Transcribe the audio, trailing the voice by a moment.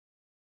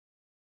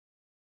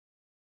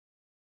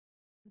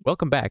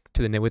Welcome back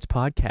to the Nitwits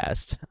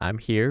Podcast. I'm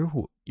here,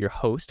 your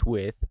host,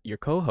 with your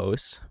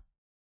co-hosts.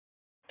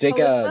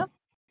 Jacob.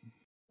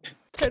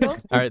 Turtle.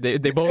 All right,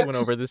 they both went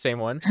over the same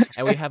one,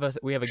 and we have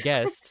a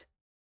guest,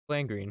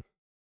 Glenn Green.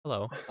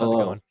 Hello, how's it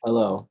going?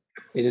 Hello.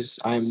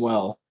 I'm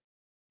well.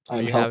 Are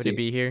I'm you healthy. happy to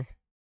be here?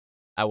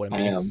 I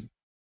wouldn't I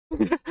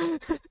be. am.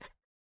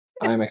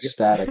 I'm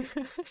ecstatic.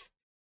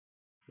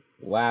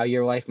 Wow,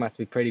 your life must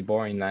be pretty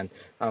boring then.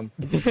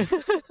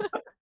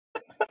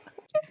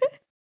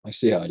 I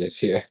see how it is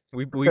here.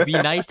 we be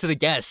nice to the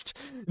guest.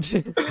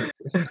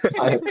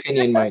 My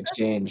opinion might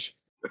change.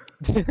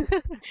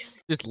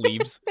 Just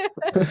leaves.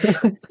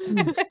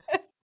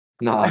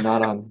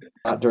 Not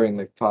during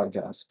the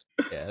podcast.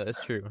 Yeah,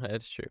 that's true.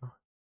 That's true.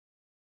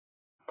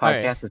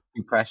 Podcast is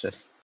too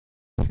precious.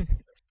 Well,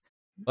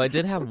 I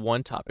did have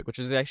one topic, which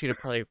is actually to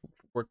probably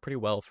work pretty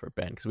well for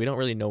Ben, because we don't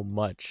really know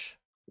much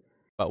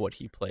about what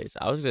he plays.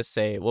 I was gonna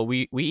say, well,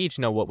 we each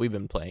know what we've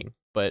been playing,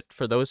 but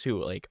for those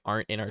who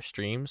aren't in our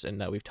streams and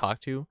that we've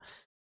talked to,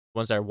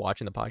 ones that are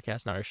watching the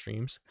podcast, not our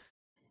streams,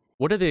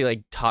 what are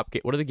the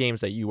what are the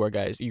games that you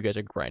guys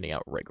are grinding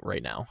out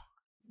right now?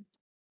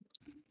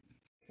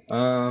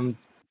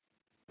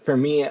 For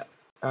me,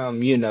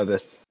 you know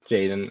this,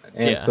 Jaden,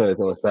 and so is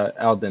Alyssa.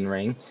 Elden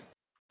Ring,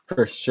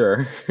 for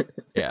sure.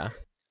 Yeah.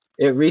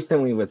 It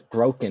recently was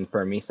broken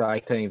for me, so I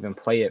couldn't even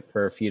play it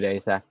for a few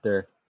days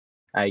after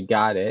I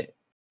got it.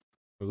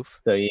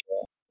 Oof. So yeah.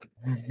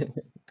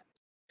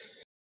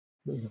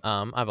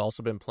 I've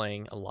also been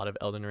playing a lot of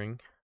Elden Ring.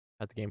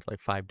 Had the game for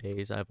 5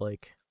 days. I have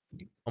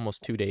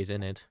almost 2 days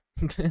in it.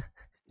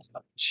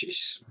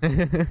 Jeez.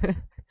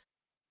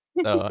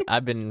 So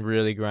I've been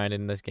really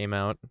grinding this game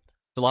out.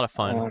 It's a lot of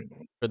fun.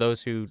 For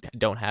those who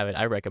don't have it,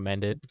 I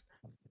recommend it.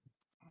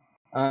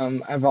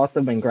 I've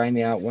also been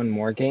grinding out one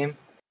more game.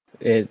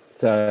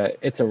 It's a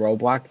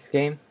Roblox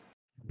game.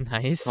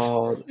 Nice.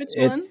 Which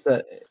one?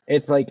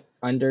 It's like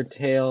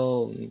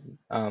Undertale,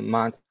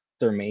 Monster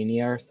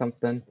Mania or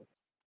something.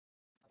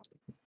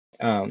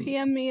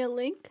 PM me a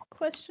link? ?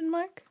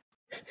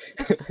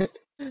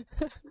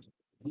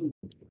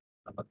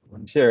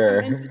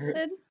 Sure. I'm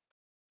interested.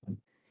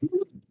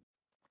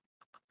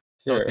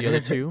 Sure. The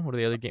other two? What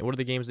are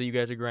the games that you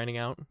guys are grinding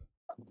out?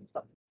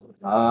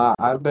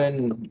 I've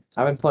been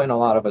playing a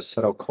lot of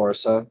Assetto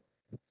Corsa.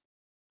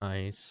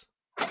 Nice.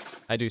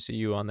 I do see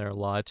you on there a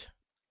lot.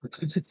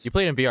 You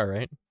played in VR,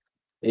 right?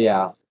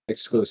 Yeah,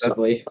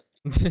 exclusively.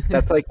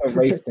 That's like a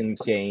racing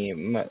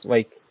game,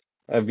 like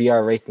a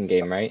VR racing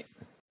game, right?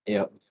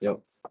 Yep.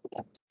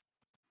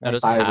 That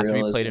doesn't have to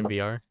be played in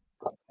VR.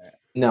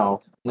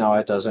 No,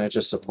 it doesn't. It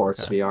just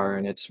supports VR,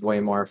 and it's way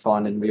more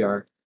fun in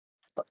VR.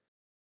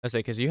 I say,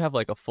 because you have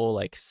a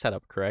full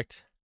setup,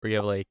 correct? Where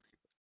you have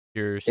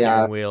your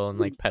steering wheel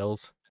and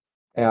pedals.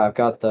 Yeah, I've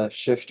got the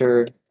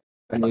shifter.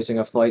 I'm using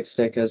a flight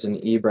stick as an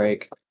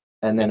e-brake,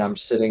 and then I'm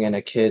sitting in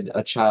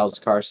a child's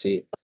car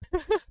seat.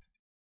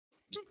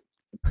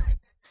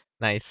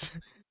 Nice.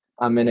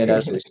 I'm in it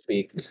as we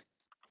speak.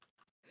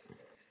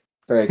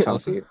 Very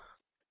comfy.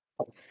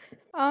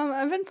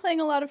 I've been playing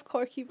a lot of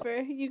Core Keeper.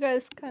 You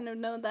guys kind of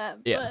know that,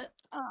 yeah.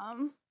 But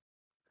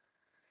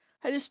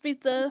I just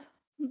beat the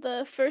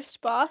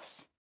first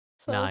boss.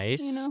 So,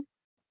 nice.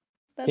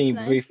 That's Can you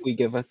nice. briefly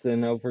give us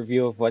an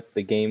overview of what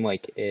the game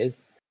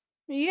is?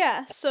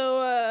 Yeah,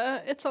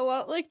 so it's a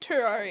lot like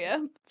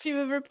Terraria, if you've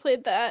ever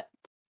played that,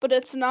 but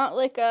it's not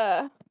like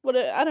I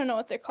don't know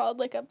what they're called,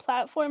 like a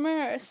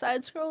platformer or a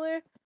side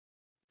scroller.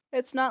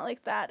 It's not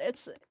like that.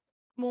 It's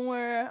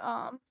more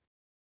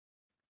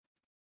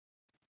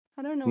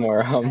I don't know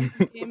More what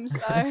the games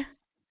are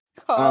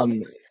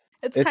called.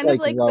 It's kind like of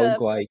like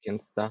roguelike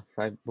and stuff,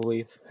 I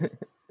believe.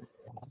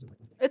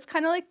 It's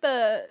kind of like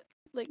the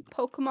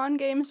Pokemon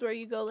games where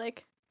you go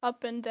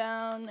up and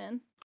down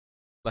and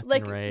left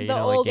like and right, the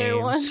older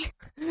ones.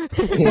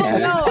 Well,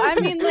 no, I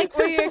mean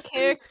where your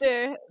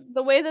character,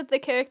 the way that the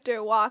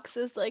character walks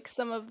is like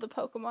some of the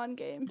Pokemon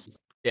games.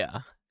 Yeah.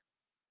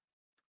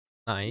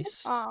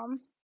 Nice.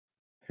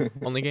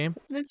 Only game?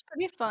 It's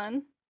pretty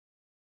fun.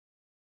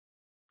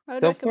 I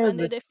would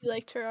recommend it if you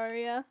like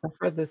Terraria. So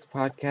far, this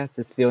podcast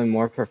is feeling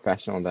more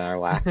professional than our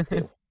last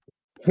two.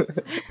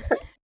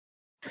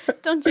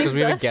 Don't jinx us. Because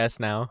we have a guest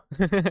now.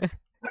 We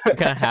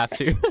kind of have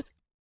to.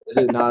 Is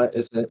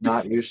it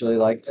not usually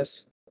like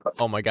this?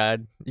 Oh my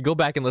god. You go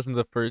back and listen to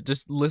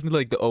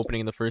the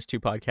opening of the first two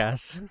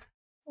podcasts.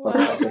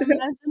 Wow,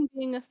 imagine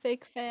being a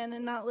fake fan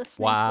and not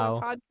listening to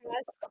a podcast.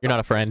 You're not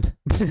a friend.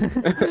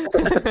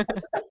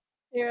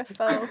 You're a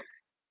foe.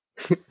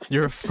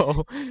 You're a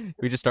foe.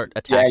 We just start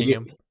attacking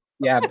him.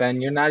 Yeah,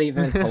 Ben, you're not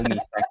even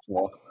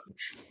homosexual.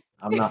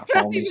 I'm not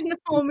even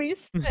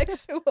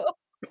homosexual.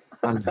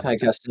 I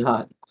guess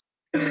not.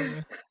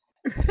 I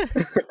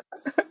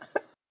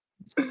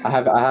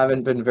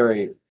haven't been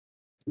very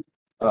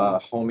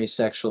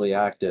homosexually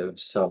active,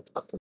 so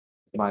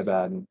my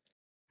bad.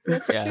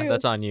 That's true.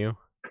 That's on you.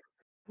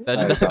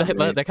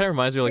 That kind of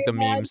reminds me of the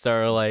memes that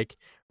are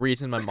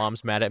reason my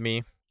mom's mad at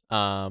me.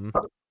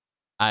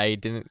 I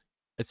didn't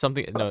It's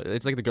something. No,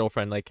 it's like the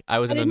girlfriend. Like I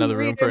was I in didn't another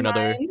room read for your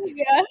another. mind.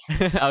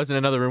 Yeah. I was in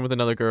another room with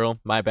another girl.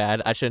 My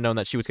bad. I should have known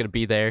that she was gonna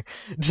be there.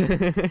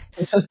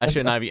 I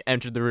should not have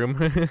entered the room.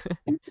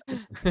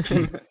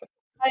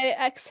 I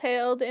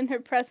exhaled in her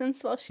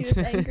presence while she was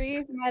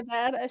angry. My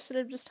bad. I should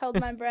have just held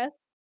my breath.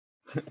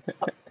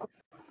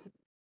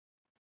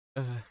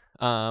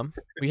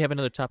 We have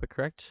another topic,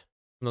 correct?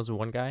 From those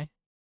one guy.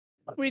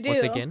 We do.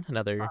 Once again,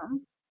 another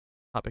Um,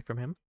 topic from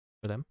him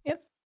for them.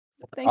 Yep.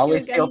 Thank you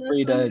Always again, feel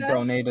free this one to guy.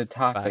 donate a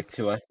topic Facts.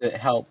 to us. It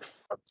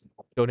helps.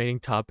 Donating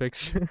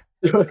topics.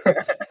 I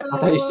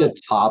thought you said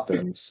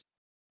toppings.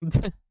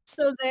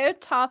 So their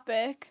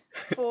topic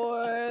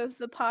for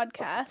the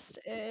podcast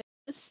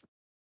is,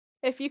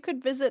 if you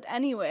could visit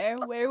anywhere,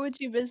 where would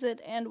you visit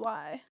and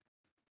why?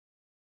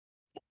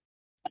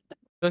 I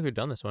feel like we've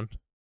done this one,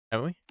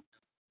 haven't we?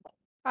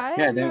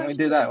 Yeah, didn't we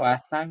do that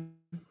last time?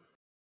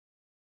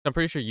 I'm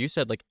pretty sure you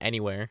said like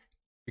anywhere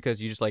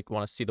because you just like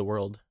want to see the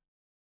world.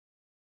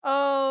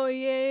 Oh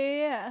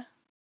yeah.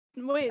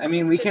 Wait. I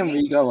mean, we did can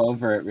re-go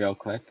over it real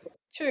quick.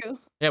 True.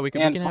 Yeah, we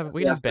can And have plus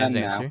we have Ben's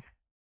Ben now.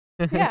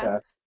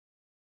 answer.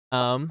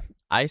 Yeah.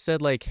 I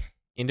said like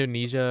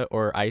Indonesia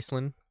or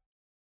Iceland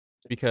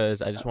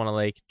because I just want to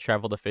like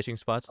travel the fishing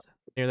spots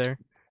near there.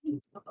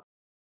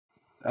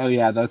 Oh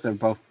yeah, those are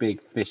both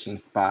big fishing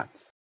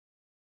spots.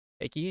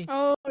 Icky.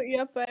 Oh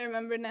yep, I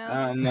remember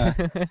now.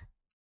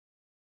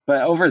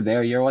 But over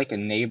there, you're like a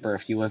neighbor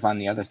if you live on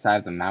the other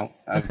side of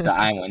the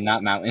island,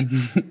 not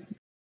mountain.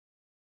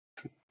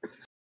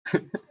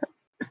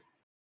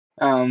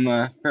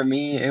 For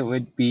me, it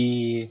would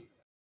be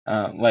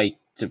like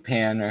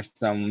Japan or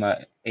some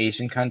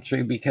Asian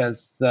country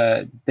because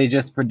they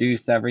just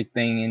produce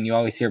everything, and you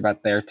always hear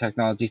about their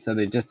technology, so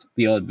they just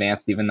feel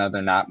advanced, even though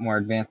they're not more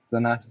advanced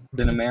than us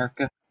in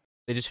America.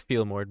 They just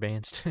feel more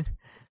advanced.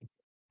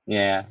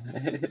 Yeah,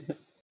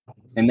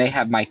 and they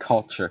have my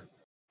culture,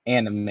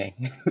 anime.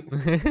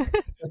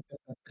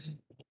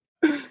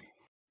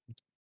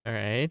 All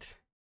right.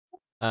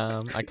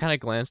 I kind of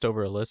glanced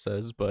over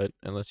Alyssa's, but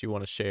unless you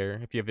want to share,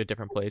 if you have a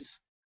different place.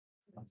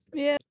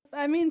 Yeah,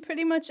 I mean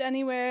pretty much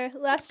anywhere.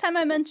 Last time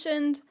I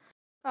mentioned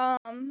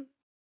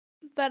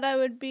that I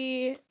would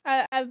be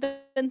I've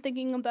been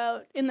thinking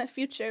about in the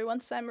future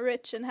once I'm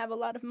rich and have a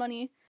lot of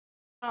money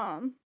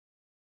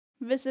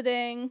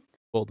visiting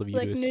Bold of you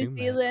like to New assume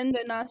Zealand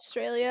and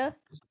Australia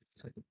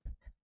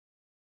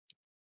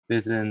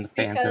Visiting the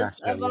fans in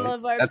because of all Australia.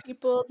 of our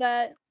people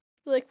that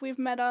like we've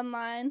met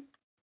online.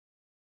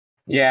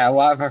 Yeah, a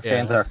lot of our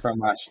fans Yeah. are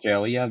from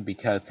Australia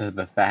because of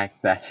the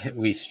fact that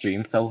we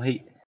stream so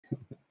late.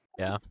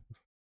 Yeah.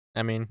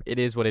 I mean, it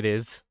is what it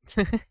is.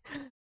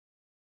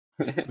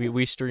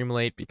 we stream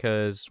late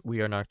because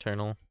we are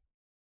nocturnal.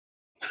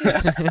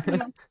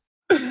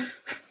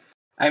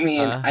 I mean,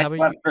 How I about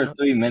slept you? for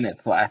 3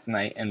 minutes last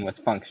night and was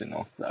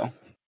functional, so.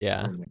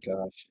 Yeah. Oh my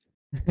gosh.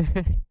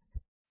 How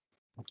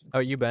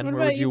about you, Ben? What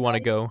Where about would you you, want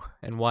to Ben? go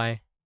and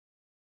why?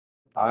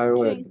 I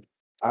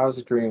was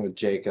agreeing with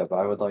Jacob.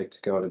 I would like to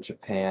go to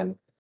Japan.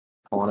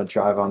 I want to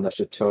drive on the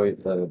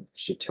Shitoku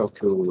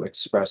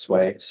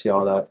Expressway, see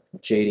all that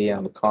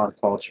JDM car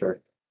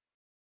culture.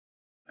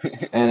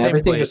 And Same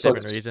everything place, just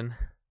different looks reason.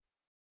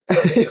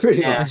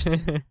 pretty Yeah. much.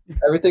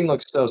 Everything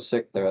looks so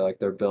sick there, like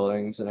their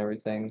buildings and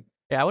everything.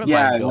 Yeah, I wouldn't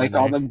Yeah, mind going like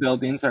there. all the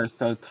buildings are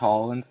so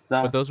tall and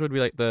stuff. But those would be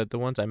like the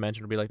ones I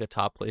mentioned would be like the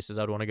top places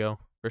I'd want to go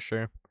for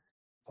sure.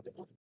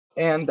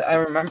 And I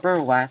remember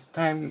last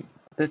time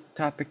this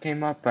topic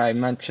came up, I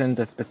mentioned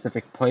a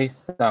specific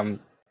place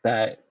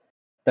that's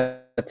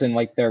in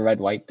like their red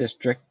light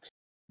district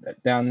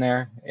down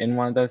there in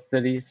one of those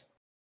cities,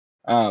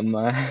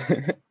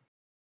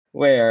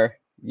 where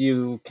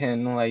you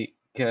can like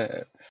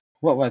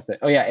what was it?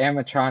 Oh yeah,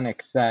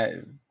 animatronics that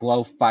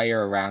blow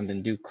fire around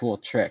and do cool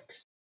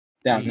tricks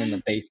down in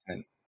the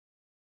basement.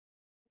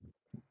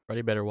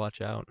 Freddie better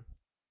watch out.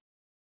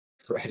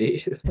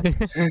 Ready?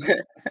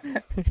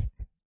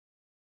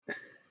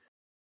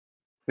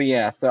 But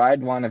yeah, so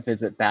I'd want to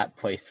visit that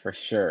place for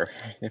sure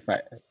if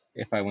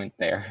I went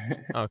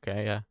there.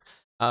 Okay, yeah.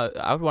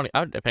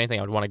 If anything,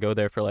 I would want to go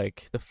there for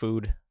like the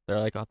food. They're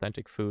like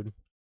authentic food.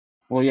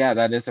 Well, yeah,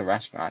 that is a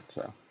restaurant,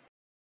 so.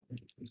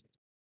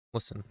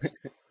 Listen.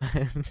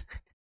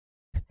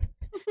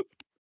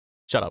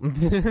 Shut up.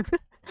 You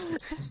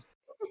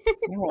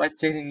know what,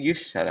 Jaden? You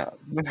shut up.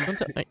 You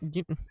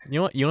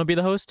know what? You want to be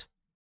the host?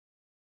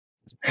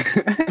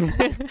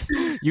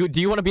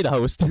 Do you want to be the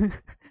host?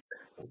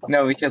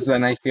 No, because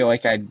then I feel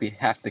like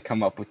have to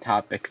come up with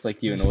topics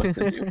like you and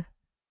Alyssa do.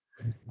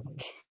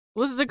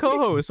 Alyssa's a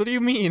co-host. What do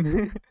you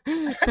mean?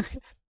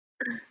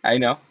 I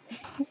know.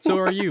 So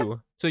are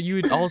you. So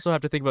you'd also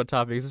have to think about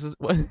topics. This is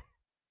what.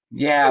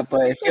 Yeah,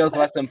 but it feels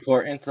less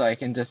important, so I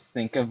can just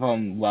think of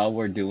them while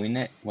we're doing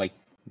it, like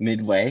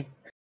midway.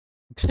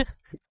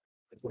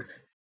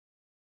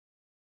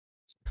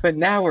 But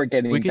now we're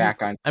getting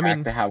back on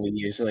track to how we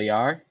usually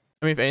are.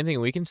 I mean, if anything,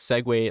 we can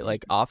segue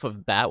like off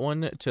of that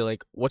one to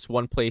like, what's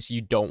one place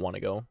you don't want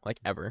to go, like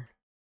ever?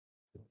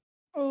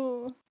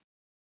 Oh,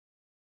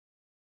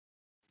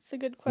 it's a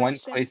good question. One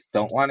place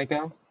don't want to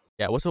go?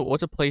 Yeah, what's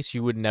a place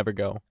you would never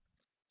go?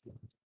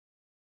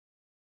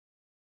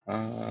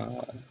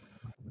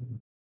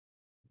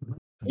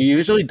 You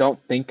usually don't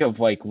think of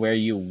like where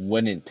you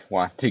wouldn't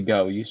want to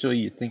go. Usually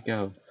you think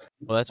of.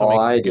 Well, that's what Oh,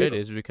 makes I this do. good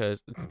is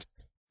because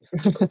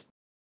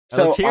So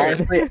let's hear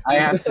honestly, it. I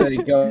have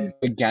to go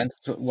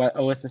against what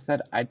Alyssa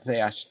said. I'd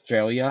say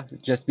Australia,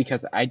 just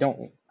because I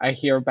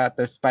hear about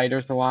those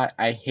spiders a lot.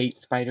 I hate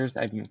spiders.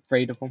 I'm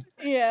afraid of them.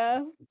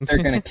 Yeah.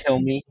 They're gonna kill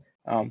me.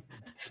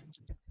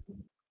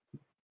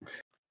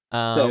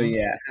 So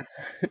yeah.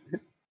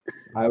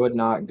 I would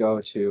not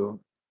go to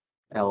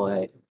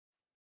LA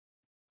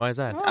Why is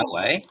that? Oh.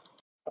 LA.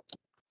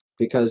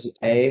 because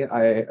A,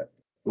 I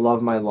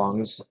love my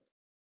lungs,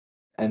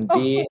 and Oh.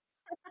 B,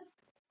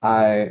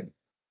 I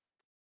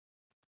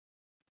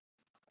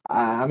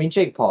mean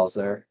Jake Paul's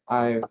there.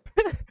 I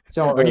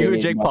don't Are really you a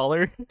need Jake much.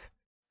 Pauler?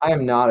 I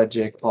am not a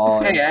Jake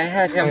Paul. Hey, I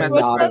had him I'm as a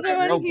What's not the a,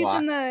 other one?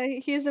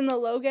 Roblox. He's in the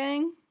Low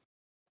Gang.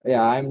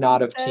 yeah, I'm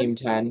not of Instead. Team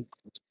 10.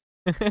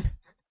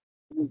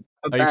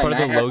 Are you part of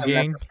I the had Low him as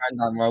Gang? a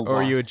friend on Roblox. Or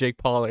are you a Jake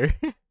Pauler?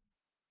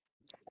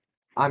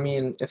 I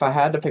mean, if I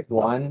had to pick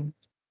one,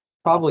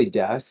 probably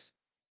death.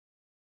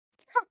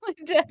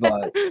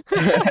 But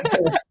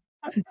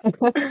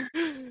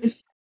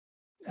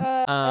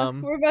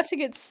We're about to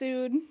get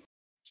sued.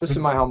 just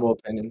in my humble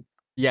opinion.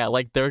 Yeah,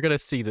 like they're gonna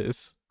see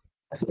this.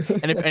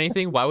 And if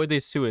anything, why would they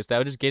sue us? That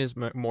would just get us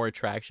more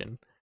attraction.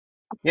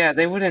 Yeah,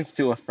 they wouldn't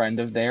sue a friend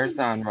of theirs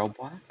on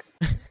Roblox.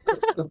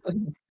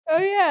 Oh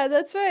yeah,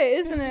 that's right,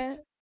 isn't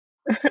it?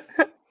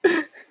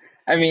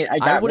 I mean, I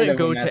got rid wouldn't of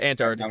go him as to a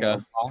friend on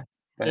Antarctica. Roblox,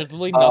 but- There's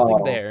literally nothing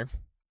Oh, there.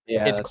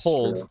 yeah, It's that's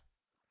cold.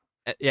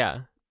 true.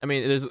 Yeah, I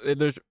mean, there's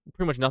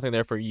pretty much nothing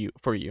there for you.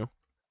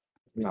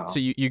 No. So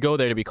you go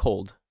there to be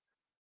cold.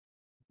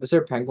 Is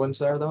there penguins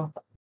there though?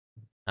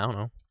 I don't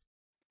know.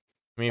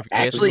 I mean,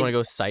 I guess if you Actually, want to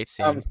go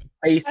sightseeing, Space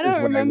I is don't where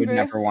I would remember.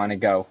 never want to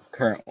go,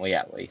 currently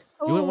at least.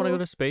 you wouldn't want to go Ooh,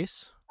 to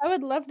space. I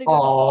would love to go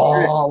Oh,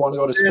 I want to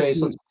go to There's-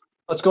 space.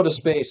 Let's go to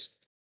space.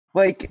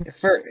 Like,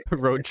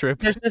 Road trip.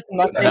 there's just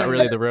nothing. Not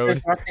really the road.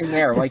 There's nothing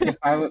there. Like, if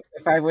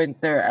I went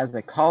there as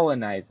a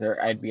colonizer,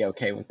 I'd be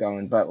okay with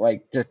going. But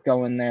like, just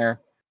going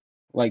there,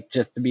 like,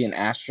 just to be an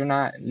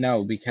astronaut,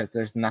 no, because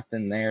there's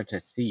nothing there to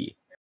see.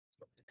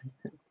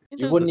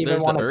 You wouldn't even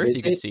there's wanna the Earth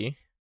you can visit? see.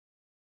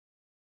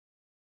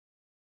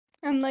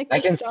 and like I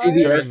the can see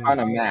the stars Earth on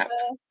a and map.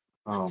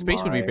 Oh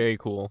Space would be my. very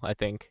cool, I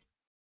think.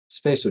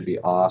 Space would be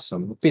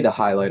awesome. It'd be the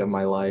highlight of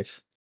my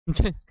life.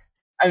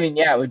 I mean,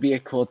 yeah, it would be a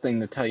cool thing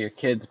to tell your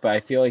kids, but I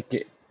feel like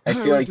I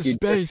feel went like to you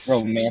space.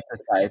 just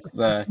romanticize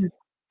the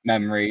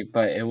memory,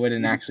 but it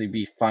wouldn't actually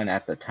be fun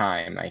at the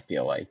time. I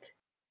feel like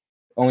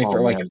only Oh,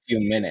 for like man. a few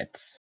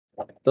minutes.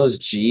 Those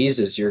G's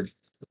as you're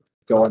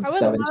going I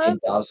would love-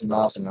 17,000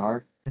 miles an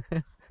hour.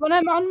 when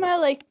I'm on my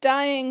like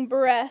dying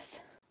breath,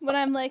 when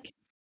I'm like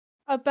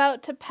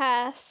about to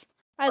pass,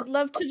 I'd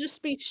love to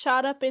just be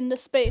shot up into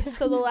space.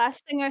 So the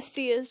last thing I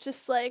see is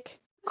just like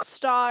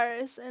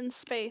stars and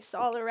space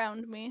all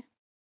around me.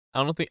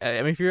 I don't think. I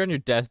mean, if you're on your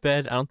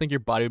deathbed, I don't think your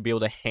body would be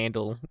able to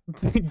handle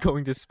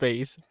going to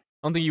space. I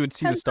don't think you would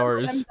see the Depends on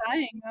what stars. I'm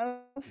dying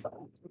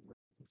of.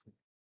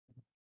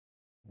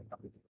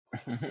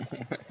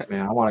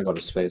 Man, I want to go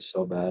to space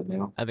so bad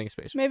now. I think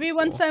space. Maybe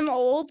once cool. I'm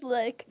old,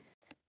 like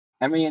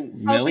I mean,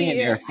 I'll be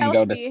millionaires can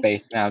go to healthy.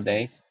 space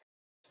nowadays.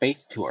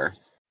 Space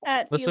tours.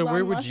 at Listen, where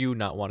Elon would Musk. you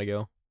not want to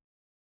go?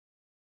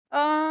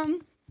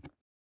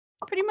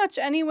 Pretty much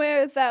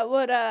anywhere that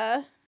would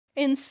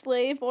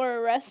enslave or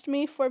arrest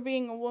me for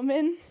being a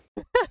woman,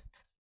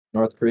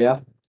 North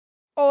Korea?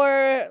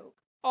 or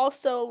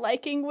also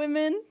liking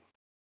women.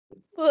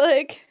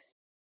 Like,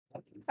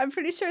 I'm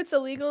pretty sure it's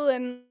illegal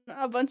in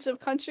a bunch of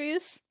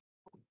countries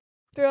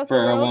throughout For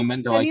the a world.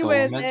 woman to like a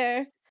Anywhere woman?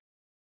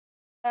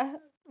 there.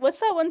 What's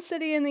that one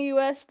city in the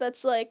U.S.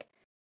 that's like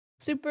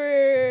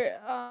super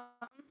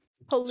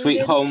polluted?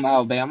 Sweet Home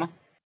Alabama.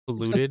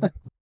 Polluted.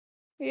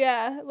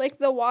 Yeah, like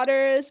the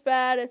water is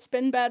bad. It's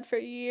been bad for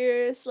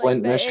years. Like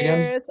Flint, the Michigan?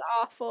 air is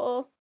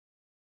awful.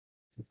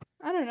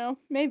 I don't know,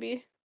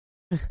 maybe.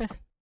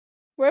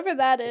 Wherever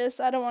that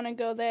is, I don't want to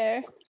go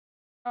there.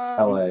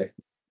 LA.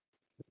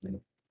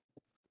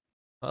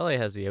 LA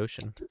has the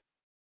ocean.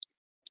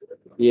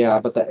 Yeah,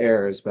 but the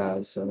air is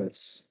bad, so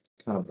it's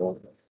kind of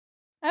bold.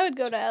 I would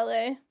go to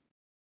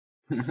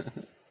LA.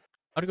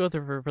 I'd go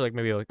there for like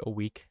maybe like a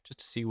week just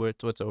to see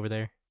what's over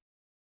there.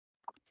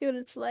 See what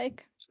it's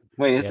like.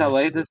 Wait, is Yeah.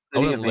 LA the I city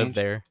wouldn't of live angels?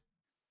 there.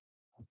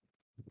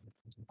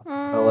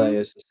 LA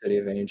is the city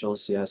of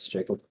angels. Yes,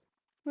 Jacob.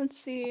 Let's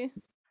see.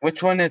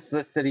 Which one is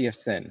the city of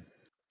sin?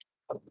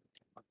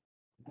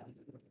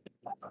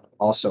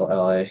 Also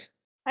LA.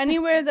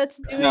 Anywhere that's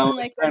doing No,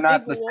 like they're a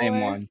not big the war.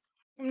 same one.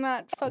 I'm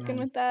not fucking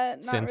with that.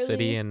 Not Sin really.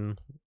 City in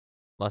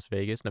Las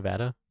Vegas,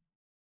 Nevada.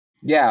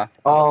 Yeah,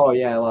 Oh,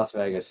 yeah, Las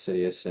Vegas,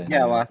 city of sin.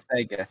 yeah, Las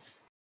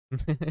Vegas,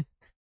 That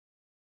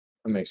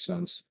makes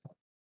sense.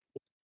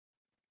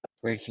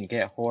 where you can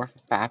get whore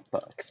for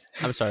 $5.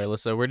 I'm sorry,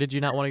 Alyssa. Where did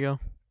you not want to go?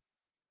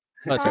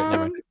 Oh, that's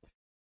right.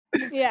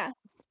 Never Yeah.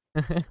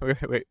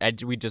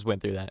 mind. We just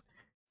went through that.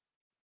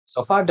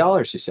 So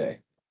 $5, you say?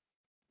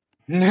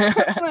 Oh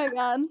my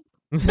god.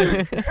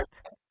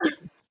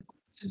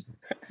 How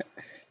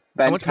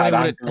Ben much caught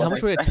on to how what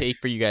much I would it said. take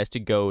for you guys to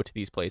go to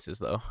these places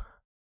though?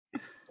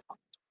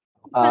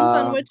 Depends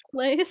on Um, which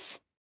place.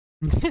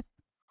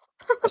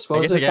 I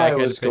suppose guess I if got I kind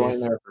of was going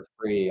pace. there for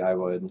free, I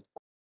would.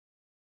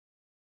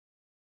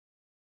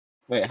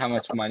 Wait, how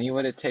much money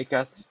would it take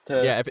us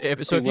to Yeah, if be you had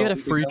a willing to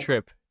free go?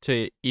 trip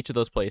to each of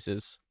those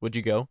places, would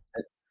you go?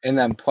 And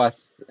then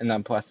plus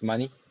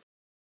money?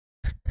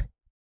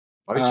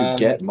 Why would you Um,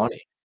 get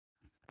money?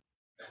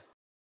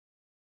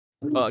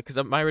 Because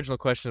my original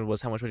question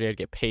was how much would you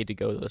get paid to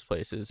go to those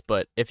places,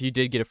 but if you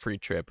did get a free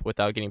trip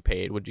without getting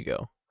paid, would you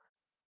go?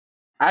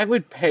 I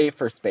would pay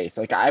for space.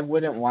 Like, I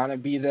wouldn't want to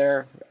be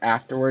there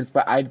afterwards,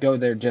 but I'd go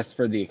there just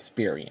for the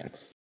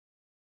experience.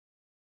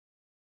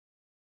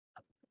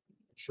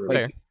 Sure. Like,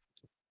 Fair.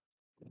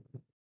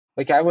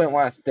 like I wouldn't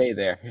want to stay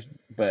there,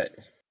 but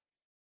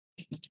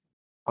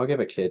I'll give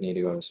a kidney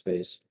to go to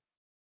space.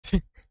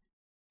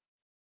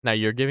 Now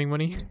you're giving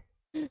money?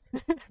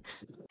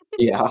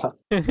 Yeah.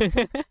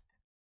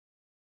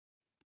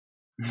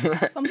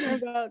 Something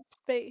about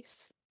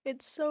space.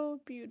 It's so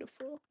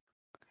beautiful.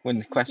 when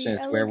the question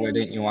The is where wouldn't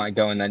you elegance, want to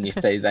go, and then you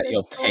say that the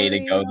you'll pay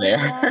to story go there.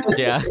 behind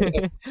Yeah.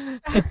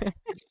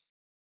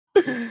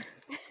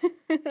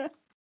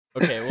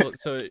 Okay, well,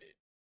 so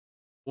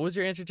what was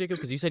your answer, Jacob?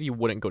 Because you said you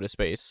wouldn't go to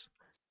space.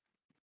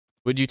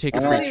 Would you take a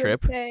That's free what he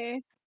would trip?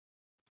 say.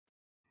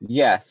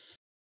 Yes,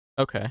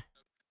 Okay.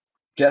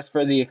 just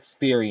for the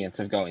experience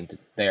of going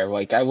there.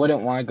 Like, I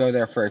wouldn't want to go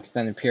there for an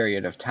extended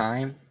period of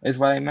time, is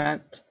what I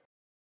meant.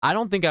 I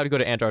don't think I would go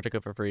to Antarctica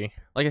for free.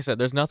 Like I said,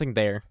 there's nothing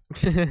there.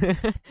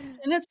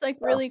 And it's like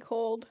really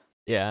cold.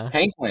 Yeah.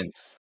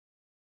 Penguins.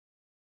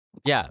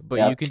 Yeah, but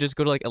Yeah. you can just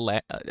go to like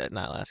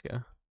not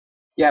Alaska.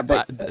 Yeah,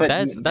 but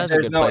That's a there's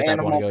good no place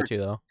I'd want to animal go to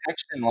though.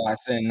 protection laws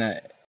in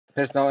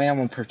there's no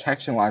animal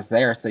protection laws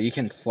there, so you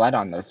can sled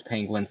on those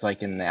penguins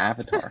like in the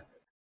Avatar.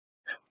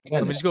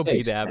 Let me just go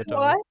be the Avatar.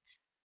 What?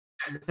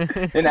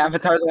 In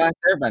Avatar: The Last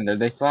Airbender,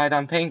 they slide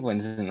on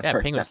penguins in the Yeah,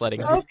 first penguin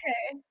sledding. episode.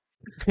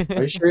 Okay,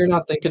 Are you sure you're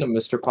not thinking of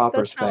Mr.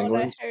 Popper's that's not what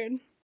I Penguins? heard.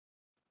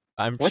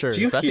 I'm What'd sure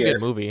you that's a hear?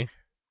 good movie.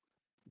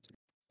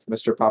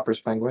 Mr.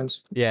 Popper's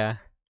Penguins? Yeah.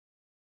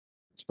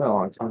 It's been a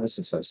long time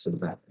since I've seen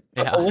that.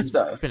 Yeah.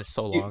 Alyssa, It's been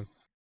so you- long.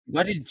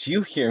 what did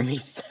you hear me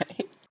say?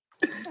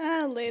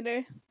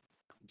 Later.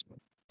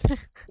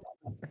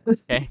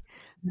 Okay.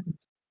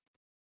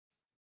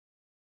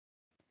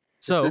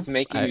 So This is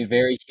making me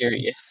very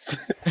curious.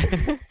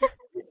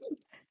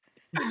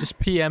 just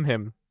PM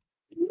him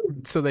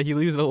so that he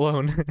leaves it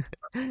alone.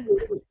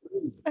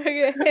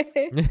 Okay.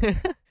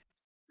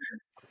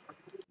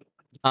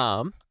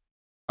 Are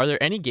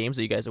there any games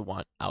that you guys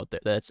want out there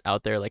that's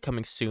out there like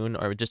coming soon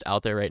or just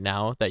out there right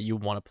now that you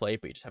want to play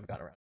but you just haven't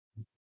gotten around?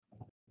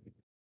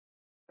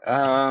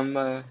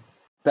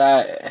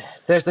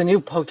 There's a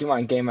new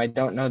Pokemon game I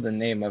don't know the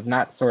name of,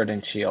 not Sword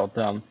and Shield,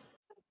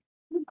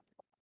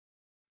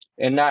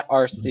 and not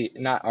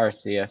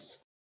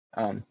Arceus.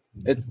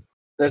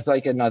 There's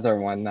like another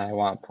one that I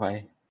want to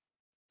play.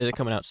 Is it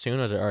coming out soon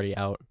or is it already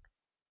out?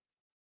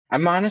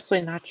 I'm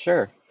honestly not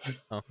sure.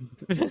 Oh.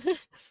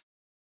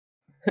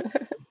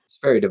 It's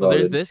very Well, devoted.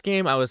 there's this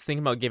game I was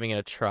thinking about giving it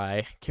a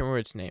try. Can't remember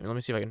its name. Let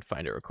me see if I can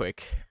find it real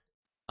quick.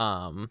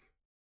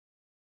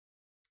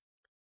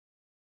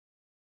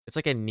 It's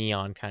like a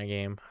neon kind of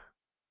game.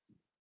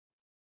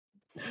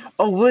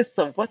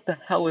 Alyssa, what the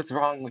hell is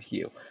wrong with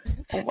you?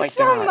 Oh my It's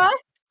not god. my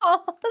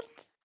fault.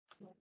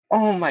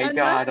 Oh my I'm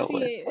god, not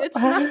Alyssa. It's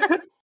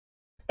not.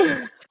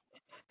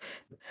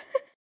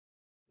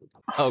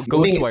 Oh,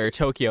 Ghostwire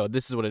Tokyo.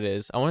 This is what it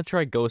is. I want to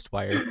try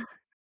Ghostwire.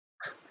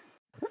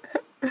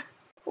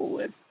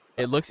 Alyssa.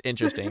 It looks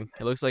interesting.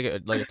 It looks like a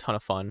ton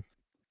of fun.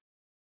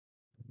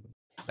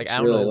 Like It's I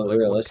don't really know like, what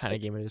realistic. kind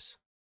of game it is,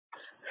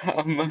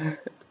 Um,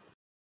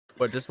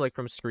 but just like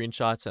from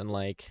screenshots and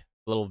like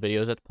little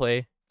videos at the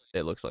play,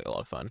 it looks like a lot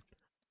of fun.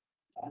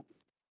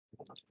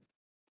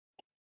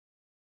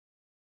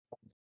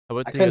 How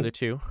about I the couldn't- other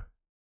two?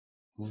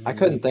 I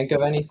couldn't think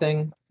of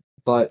anything,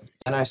 but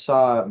then I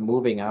saw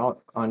Moving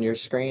Out on your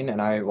screen,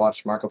 and I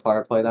watched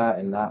Markiplier play that,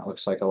 and that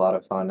looks like a lot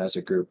of fun as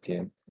a group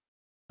game.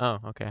 Oh,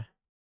 okay.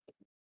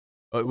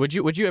 Would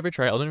you ever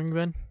try Elden Ring,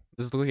 Ben?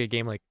 Does it look like a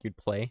game like you'd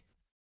play?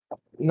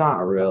 Not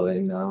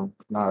really, no.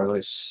 Not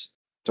really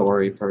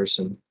story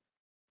person.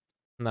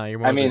 No, you're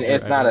more. I of the mean,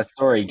 it's not driver. a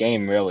story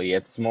game, really.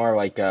 It's more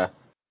like a.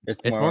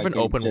 It's more of like an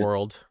a open just-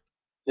 world,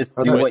 Just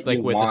Are do there- what like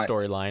you with want. a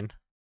storyline.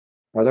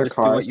 Are there Just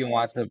do what cars? you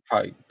want to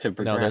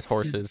progress. No, there's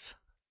horses.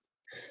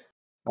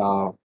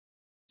 Oh,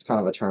 it's kind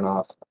of a turn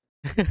off.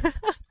 How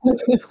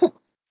about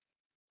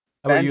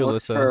Ben you,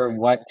 looks Alyssa? for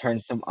what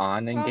turns him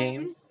on in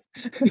games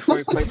before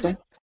he plays them.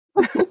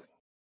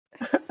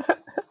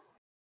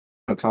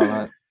 No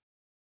comment.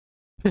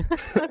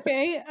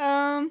 Okay.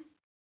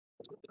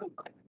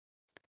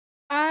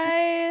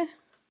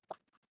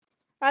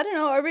 I don't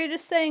know. Are we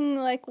just saying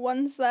like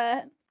ones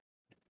that?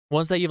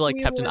 Ones that you've like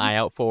We kept an would- eye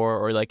out for,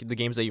 or like the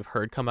games that you've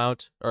heard come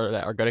out, or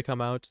that are gonna come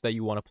out that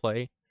you want to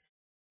play.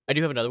 I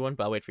do have another one,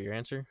 but I'll wait for your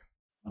answer.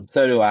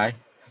 So do I.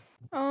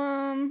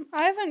 I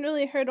haven't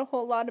really heard a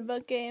whole lot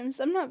about games.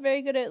 I'm not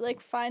very good at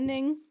like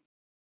finding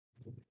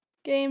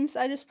games.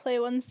 I just play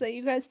ones that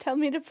you guys tell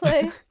me to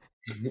play,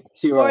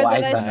 She or that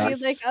relies I on see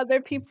us. like Nice.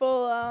 other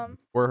people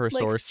We're her like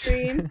source.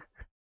 stream.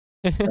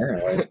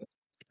 Alright.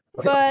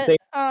 But Same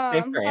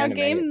for a anime, it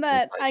game seems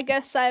that like. I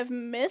guess I've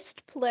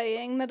missed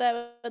playing that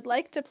I would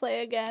like to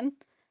play again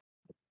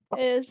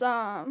is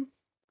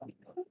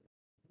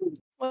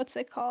what's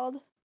it called?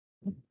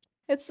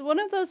 It's one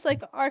of those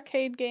like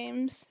arcade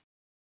games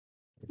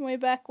way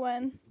back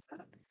when.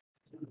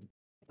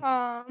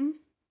 Um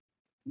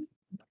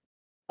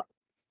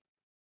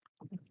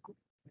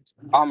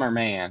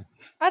Bomberman.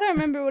 I don't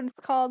remember what it's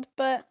called,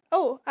 but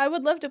I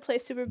would love to play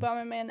Super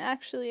Bomberman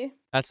actually.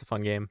 That's a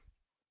fun game.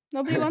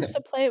 Nobody wants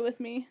to play it with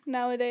me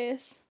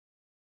nowadays.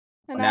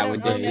 And I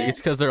don't own It's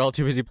it. because they're all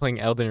too busy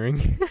playing Elden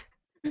Ring.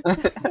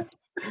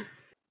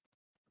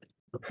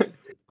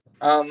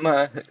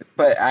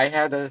 But I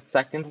had a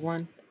second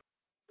one.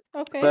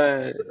 Okay.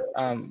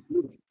 The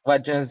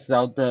Legend of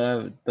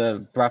Zelda,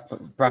 the Breath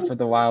of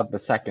the Wild, the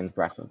second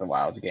Breath of the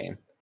Wild game.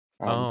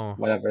 Oh.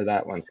 Whatever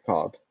that one's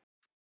called.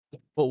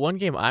 Well, one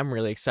game I'm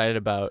really excited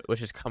about,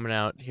 which is coming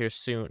out here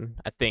soon,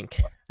 I think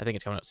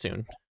it's coming out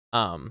soon.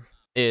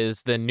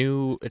 Is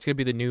it's gonna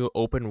be the new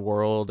open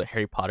world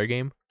Harry Potter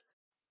game.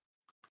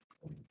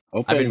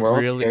 Open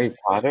world Harry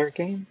Potter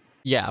game?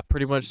 Yeah,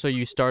 pretty much. So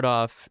you start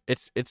off.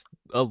 It's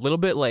a little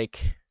bit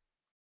like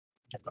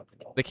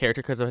the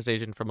character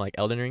customization from like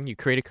Elden Ring. You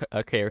create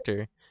a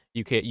character.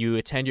 You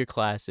attend your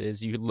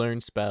classes. You learn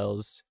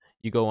spells.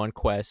 You go on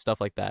quests, stuff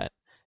like that.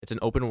 It's an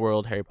open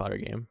world Harry Potter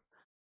game.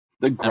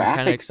 The I'm kind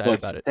of graphics excited look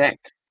about it. sick.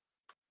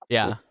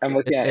 Yeah, I'm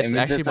looking at it's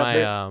images actually of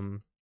it. my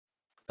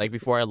like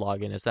before I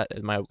log in. It's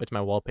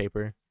my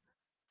wallpaper.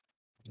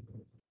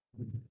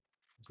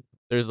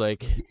 There's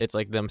it's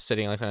like them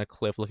sitting like on a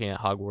cliff looking at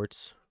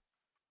Hogwarts.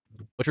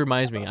 Which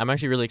reminds me, I'm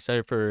actually really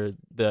excited for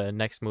the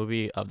next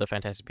movie of the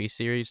Fantastic Beasts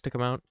series to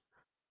come out.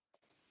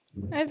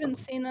 I haven't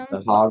seen them.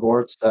 The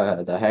Hogwarts,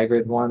 the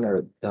Hagrid one,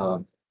 or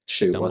the what's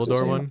his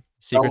Dumbledore name? one?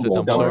 Secrets of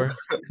Dumbledore.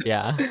 Dumbledore?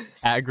 Yeah.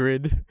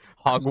 Hagrid.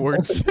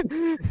 Hogwarts.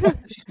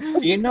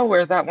 Do you know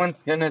where that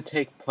one's gonna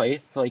take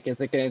place? Like, is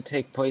it gonna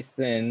take place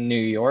in New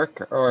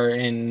York or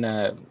in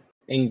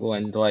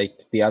England, like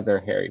the other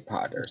Harry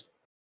Potters?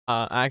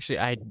 Actually,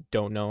 I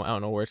don't know. I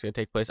don't know where it's gonna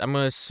take place. I'm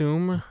gonna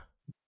assume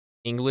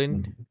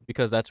England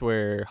because that's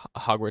where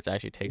Hogwarts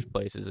actually takes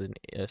place. Is in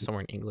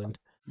somewhere in England.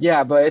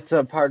 Yeah, but it's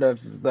a part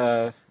of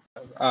the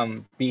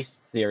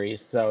Beast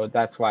series, so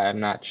that's why I'm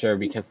not sure,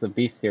 because the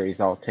Beast series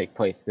all take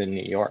place in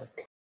New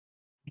York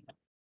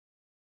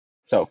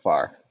so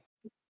far.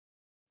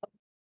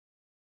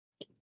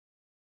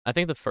 I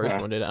think the first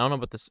Huh. one did. I don't know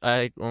about this.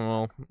 The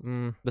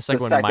second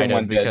second one might have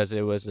one did. because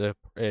it was a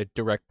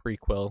direct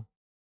prequel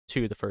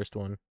to the first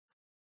one.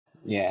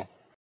 Yeah.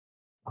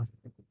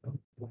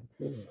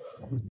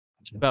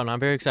 But no, I'm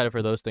very excited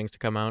for those things to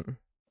come out.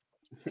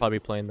 Probably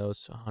playing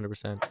those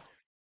 100%.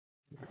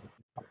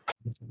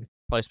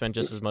 Probably spend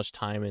just as much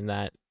time in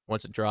that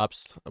once it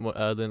drops,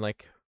 than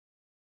like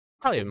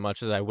probably as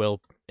much as I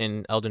will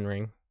in Elden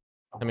Ring.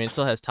 I mean, it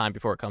still has time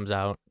before it comes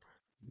out.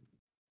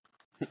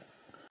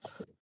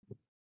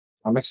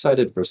 I'm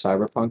excited for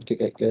Cyberpunk to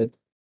get good.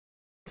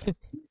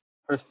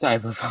 For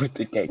Cyberpunk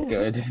to get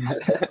good.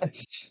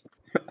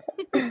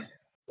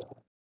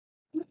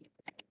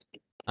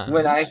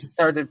 When I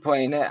started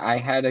playing it, I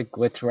had a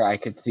glitch where I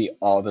could see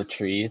all the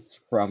trees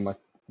from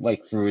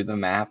like through the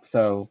map.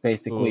 So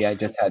basically, I Oof.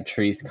 just had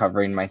trees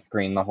covering my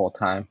screen the whole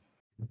time.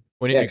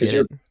 When Yeah, did you 'cause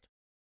get it?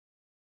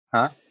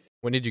 Huh?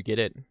 When did you get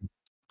it?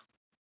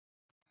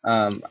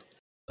 Like No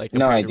compared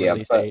to idea,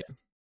 release but date?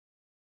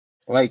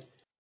 like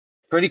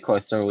pretty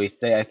close to release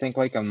date. I think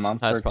like a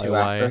month That's or probably two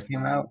after why. it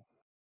came out.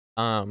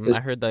 I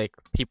heard like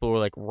people were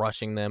like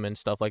rushing them and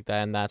stuff like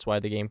that, and that's why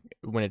the game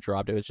when it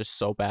dropped it was just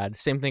so bad.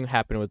 Same thing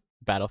happened with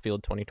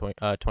Battlefield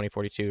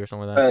 2042 or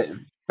something like that. But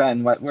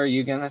Ben, what were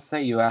you gonna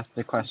say? You asked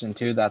a question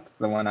too. That's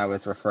the one I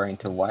was referring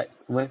to. What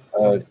with?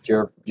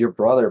 Your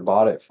brother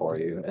bought it for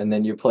you, and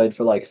then you played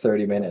for like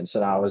 30 minutes,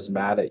 and I was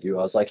mad at you.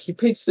 I was like, he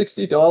paid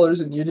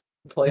 $60 and you didn't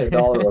play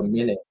 $1 a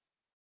minute.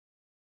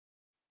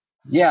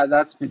 Yeah,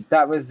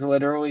 that was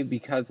literally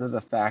because of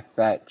the fact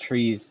that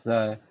trees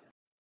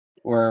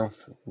were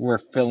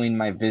filling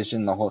my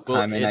vision the whole Well,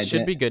 time, and it I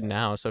should be didn't. good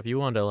now. So if you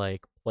want to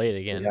like play it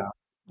again, Yeah,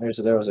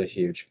 there was a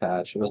huge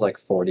patch. It was like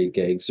 40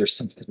 gigs or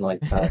something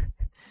like that.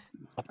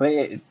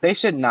 But they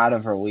should not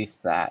have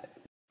released that.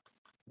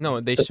 No,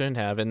 they shouldn't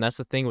have, and that's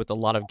the thing with a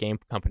lot of game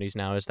companies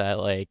now is that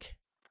like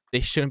they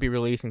shouldn't be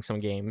releasing some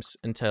games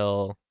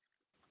until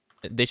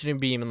they shouldn't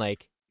be even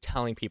like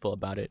telling people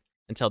about it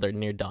until they're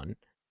near done.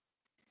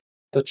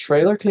 The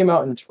trailer came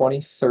out in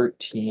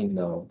 2013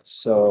 though,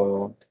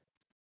 so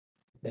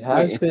it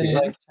has Wait, it been did?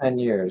 like 10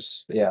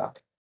 years. Yeah.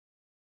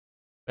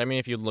 I mean,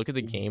 if you look at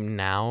the game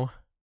now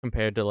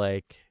compared to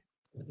like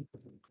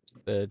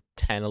the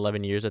 10,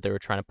 11 years that they were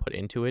trying to put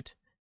into it,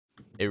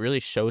 it really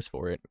shows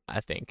for it,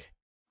 I think.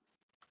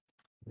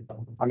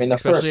 I mean, the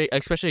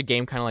Especially a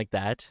game kind of like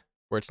that,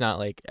 where it's not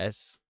like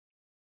as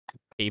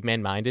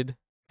caveman minded.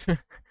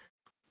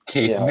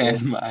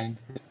 Caveman mind.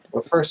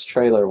 The first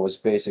trailer was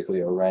basically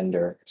a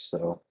render,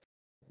 so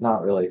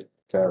not really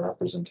fair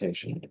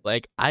representation.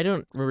 Like, I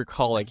don't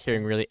recall like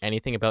hearing really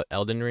anything about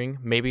Elden Ring.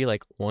 Maybe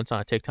like once on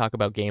a TikTok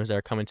about games that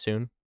are coming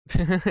soon.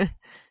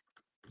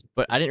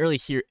 But I didn't really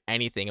hear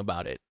anything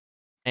about it.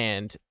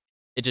 And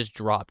it just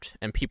dropped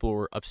and people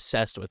were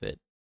obsessed with it.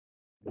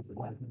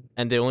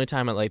 And the only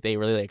time like they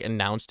really like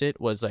announced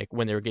it was like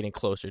when they were getting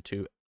closer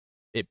to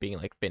it being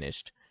like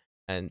finished.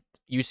 And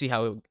you see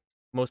how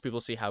most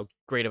people see how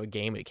great of a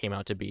game it came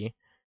out to be.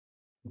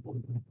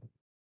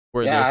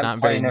 Where Yeah, there's I'm not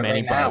very playing it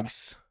many right now.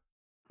 bugs.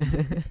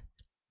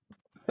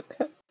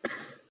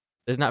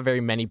 There's not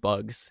very many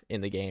bugs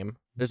in the game.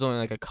 There's only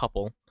like a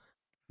couple.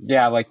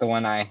 Yeah, like the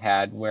one I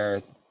had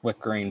where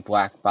flickering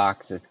black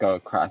boxes go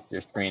across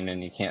your screen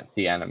and you can't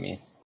see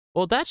enemies.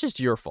 Well, that's just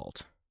your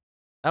fault.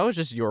 That was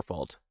just your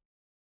fault.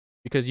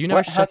 Because you never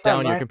What? How's shut that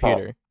down your my fault?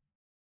 computer.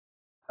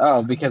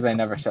 Oh, because I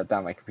never shut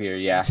down my computer,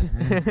 yeah.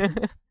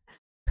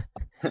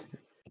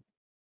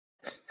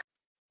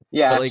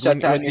 Yeah, But like shut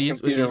down with your these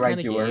computer kind right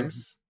of door.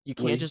 games, you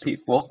can't Leave just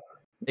people.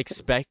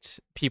 expect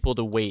people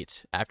to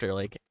wait after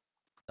like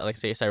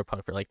say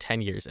Cyberpunk for like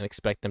 10 years and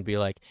expect them to be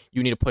like,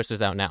 you need to push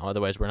this out now,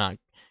 otherwise we're not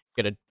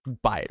gonna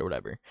buy it or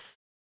whatever.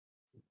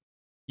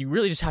 You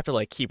really just have to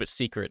like keep it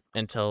secret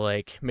until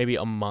like maybe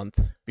a month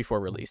before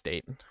release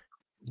date.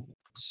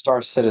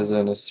 Star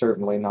Citizen is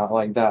certainly not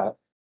like that.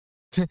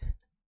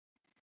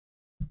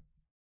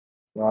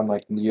 We're on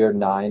like year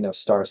 9 of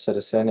Star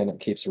Citizen, and it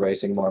keeps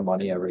raising more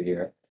money every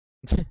year.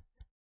 It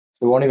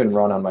won't even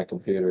run on my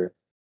computer.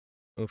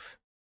 Oof.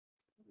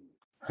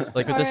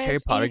 Like with this Harry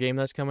Potter RIP. game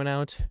that's coming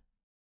out,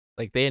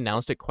 like they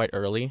announced it quite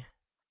early,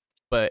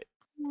 but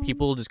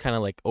people just kind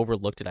of like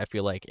overlooked it, I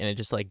feel like, and it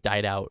just like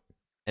died out,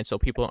 and so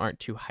people aren't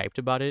too hyped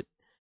about it.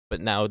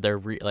 But now they're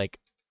like,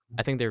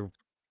 I think they're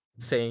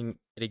saying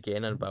it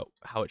again about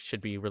how it should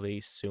be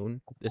released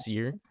soon this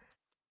year,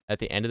 at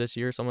the end of this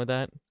year or something like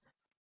that.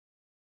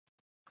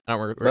 I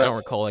don't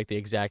recall like the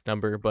exact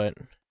number, but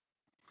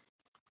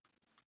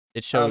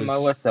it shows.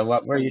 Melissa,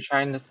 what were you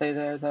trying to say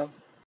there, though?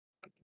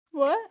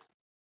 What?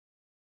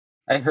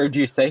 I heard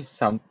you say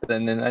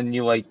something and then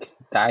you like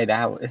died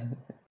out.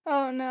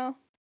 Oh no.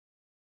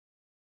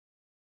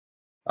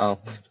 Oh,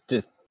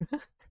 just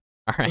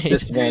All right.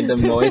 just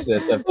random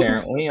noises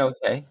apparently.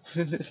 Okay.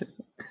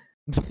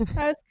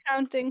 I was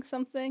counting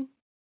something.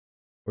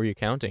 Were you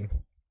counting?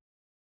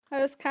 I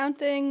was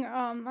counting,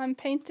 I'm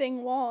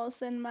painting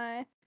walls in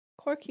my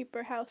core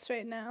keeper house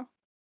right now.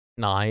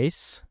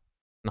 Nice.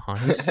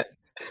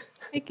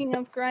 Speaking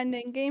of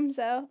grinding games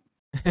out.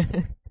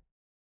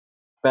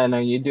 Ben,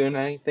 are you doing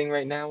anything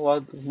right now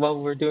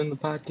while we're doing the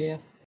podcast?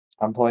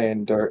 I'm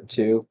playing Dirt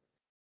 2.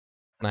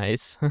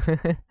 Nice.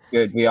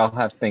 Good, we all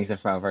have things in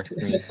front of our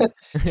screen.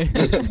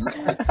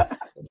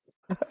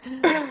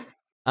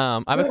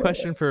 I have a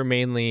question for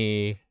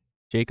mainly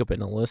Jacob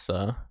and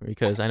Alyssa,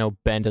 because I know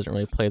Ben doesn't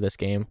really play this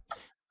game.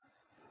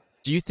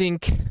 Do you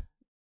think,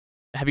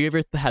 have you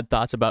ever had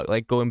thoughts about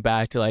like going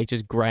back to like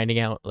just grinding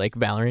out like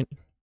Valorant,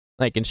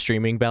 like and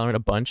streaming Valorant a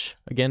bunch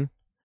again?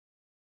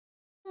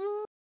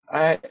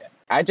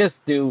 I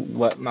just do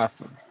what my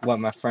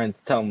friends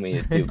tell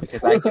me to do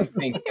because I can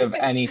think of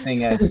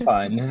anything as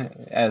fun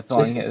as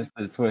long as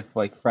it's with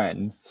like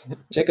friends.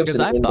 Because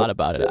I've thought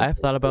about it. I've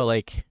thought about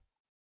like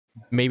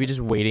maybe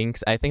just waiting.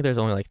 'Cause I think there's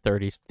only like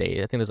 30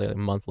 days. I think there's like a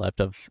month left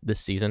of this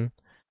season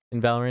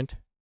in Valorant.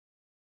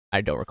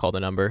 I don't recall the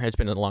number. It's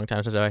been a long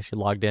time since I've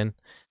actually logged in.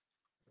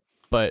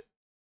 But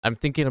I'm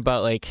thinking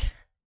about like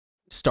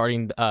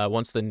starting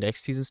once the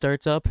next season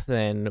starts up,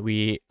 then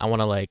I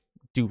want to like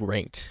do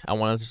ranked. I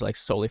want to just like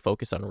solely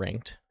focus on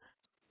ranked.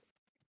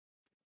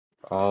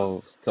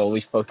 Oh,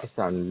 solely focus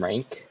on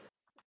rank?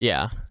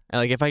 Yeah.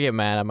 And like if I get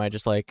mad, I might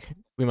just like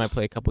we might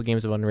play a couple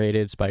games of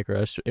unrated Spike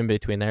Rush in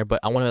between there, but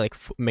I want to like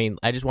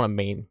I just want to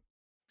main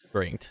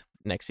ranked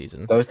next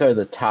season. Those are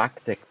the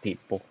toxic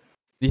people.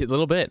 A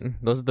little bit.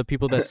 Those are the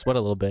people that sweat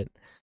a little bit.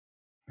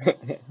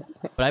 But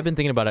I've been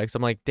thinking about it because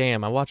I'm like,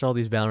 damn, I watch all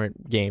these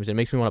Valorant games. It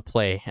makes me want to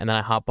play. And then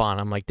I hop on.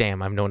 I'm like,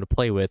 damn, I'm no one to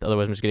play with.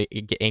 Otherwise, I'm just going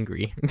to get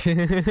angry.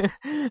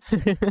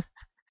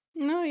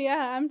 No,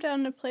 yeah, I'm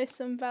down to play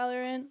some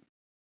Valorant.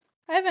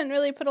 I haven't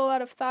really put a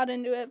lot of thought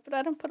into it, but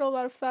I don't put a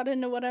lot of thought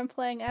into what I'm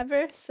playing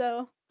ever,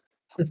 so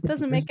it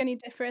doesn't make any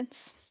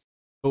difference.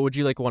 But would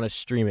you like want to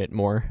stream it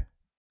more?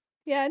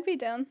 Yeah, I'd be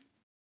down.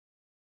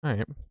 All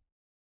right.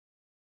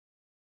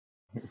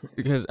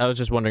 Because I was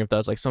just wondering if that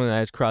was like something that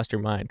has crossed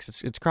your mind,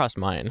 because it's crossed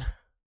mine.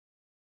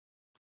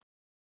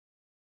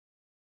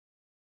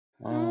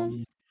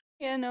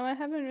 Yeah, no, I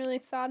haven't really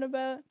thought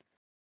about.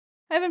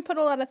 I haven't put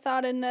a lot of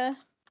thought into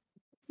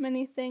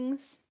many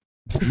things.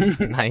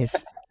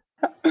 Nice.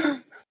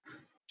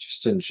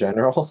 Just in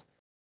general.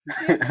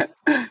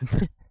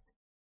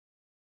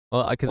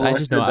 Well, because I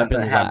just know Melissa I've been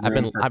doesn't have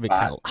room for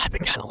kind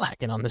thought. of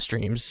lacking on the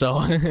streams,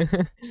 so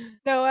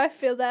No, I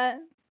feel that.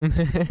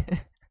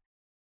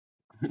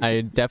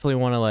 I definitely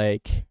want to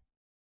like.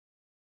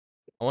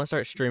 I want to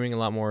start streaming a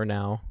lot more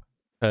now,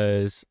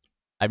 because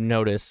I've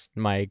noticed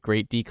my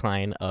great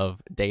decline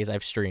of days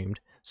I've streamed.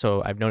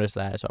 so I've noticed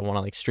that. So I want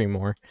to like stream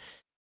more.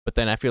 But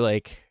then I feel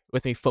like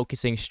with me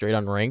focusing straight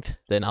on ranked,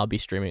 then I'll be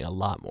streaming a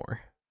lot more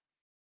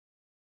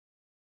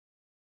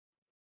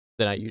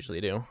than I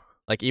usually do.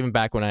 Like even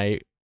back when I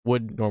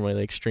would normally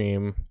like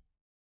stream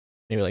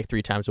maybe like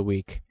 3 times a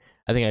week,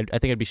 I think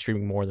I'd be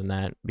streaming more than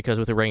that, because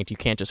with the ranked you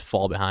can't just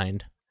fall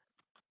behind.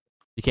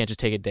 You can't just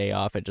take a day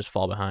off and just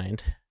fall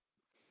behind.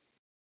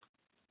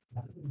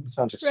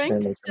 Sounds Ranked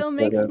extremely still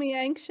makes competitive. me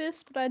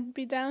anxious, but I'd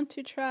be down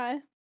to try.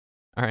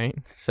 All right,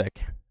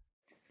 sick.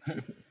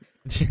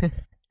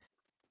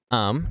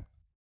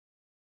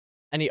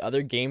 Any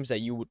other games that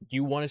you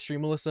want to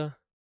stream, Melissa?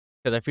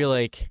 Because I feel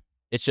like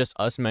it's just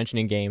us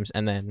mentioning games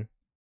and then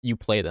you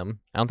play them.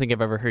 I don't think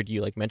I've ever heard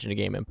you like mention a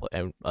game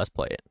and us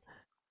play it.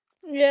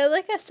 Yeah,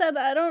 like I said,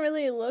 I don't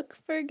really look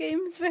for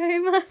games very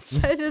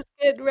much. I just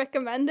get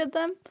recommended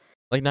them.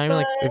 Like not even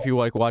like if you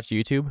like watch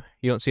YouTube,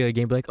 you don't see a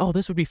game be like, oh,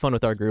 this would be fun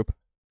with our group.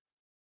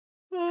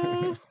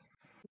 No,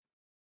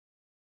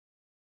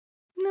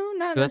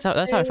 not That's how I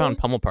necessarily. found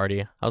Pummel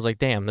Party. I was like,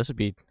 damn, this would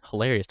be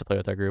hilarious to play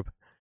with our group.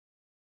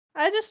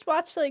 I just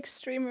watch like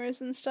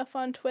streamers and stuff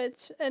on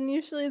Twitch, and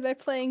usually they're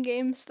playing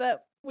games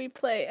that we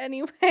play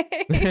anyway.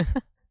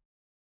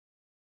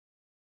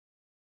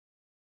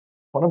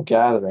 What I'm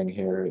gathering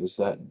here is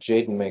that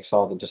Jaden makes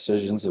all the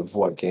decisions of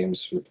what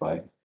games we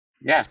play.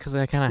 Yeah. It's because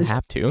I kind of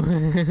have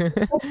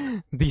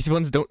to. These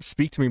ones don't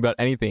speak to me about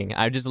anything.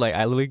 I just like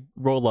I literally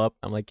roll up.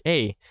 I'm like,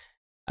 hey,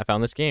 I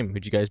found this game.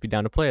 Would you guys be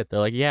down to play it? They're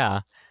like,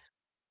 yeah.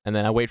 And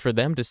then I wait for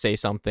them to say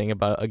something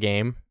about a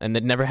game, and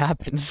it never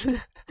happens.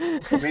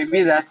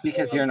 Maybe that's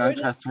because you're an We're just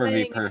untrustworthy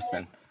playing it.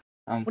 person.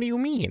 What do you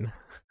mean?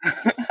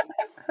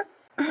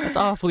 That's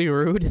awfully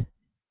rude. What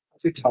are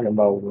you talking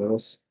about,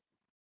 Willis?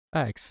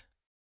 Thanks.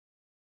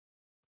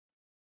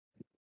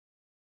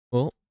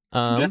 Well,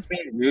 Just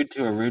being rude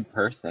to a rude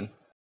person.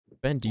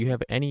 Ben, do you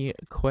have any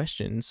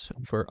questions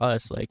for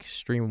us, like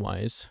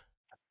stream-wise,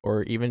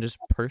 or even just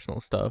personal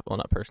stuff? Well,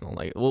 not personal.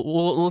 Like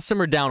we'll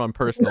simmer down on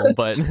personal,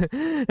 but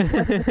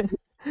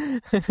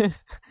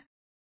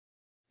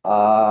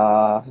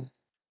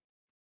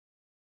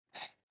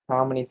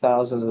How many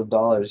thousands of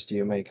dollars do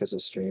you make as a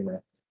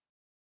streamer?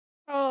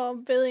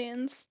 Oh,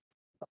 billions.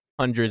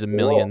 hundreds of Cool.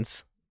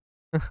 millions.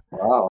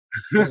 Wow.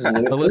 This is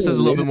new- this Alyssa's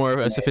a little bit news more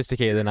to me.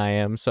 sophisticated than I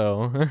am,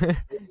 so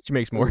she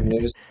makes This more. is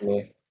news to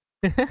me.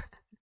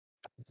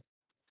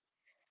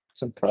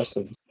 It's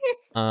impressive.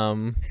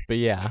 But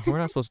yeah, we're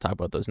not supposed to talk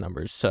about those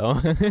numbers, so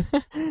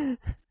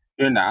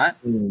You're not?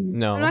 Hmm.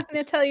 no. I'm not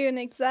going to tell you an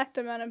exact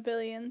amount of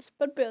billions,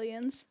 but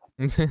billions.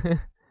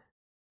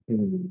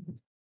 Hmm.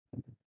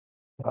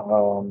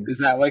 Is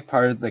that like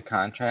part of the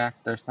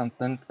contract or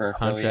something for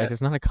Contract affiliate?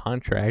 is not a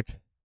contract.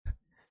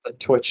 The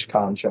Twitch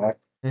contract.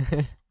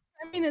 I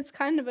mean, it's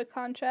kind of a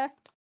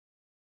contract.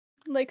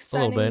 Like A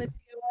little signing the bit.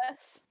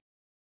 TOS.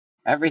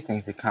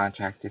 Everything's a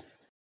contract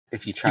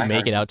if you try You make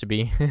hard it enough. out to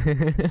be.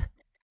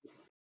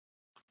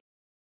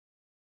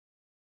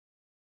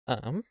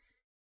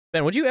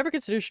 Ben, would you ever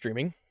consider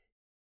streaming?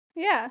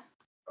 Yeah.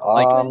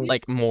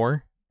 Like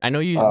more? I know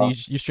you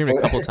you streamed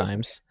a couple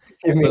times.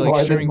 give me but, like, more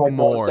than streaming like once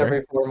more.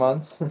 every 4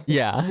 months.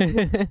 Yeah.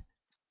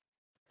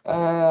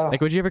 Like,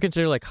 Like, would you ever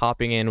consider like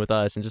hopping in with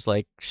us and just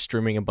like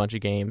streaming a bunch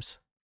of games?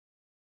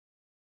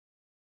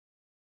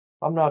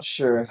 I'm not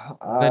sure.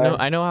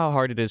 I know how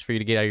hard it is for you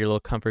to get out of your little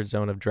comfort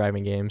zone of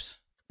driving games.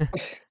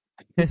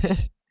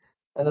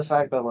 And the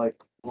fact that like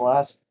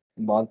last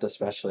month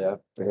especially,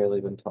 I've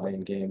barely been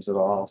playing games at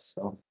all.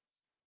 So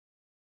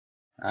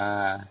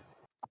But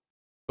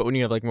when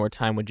you have like more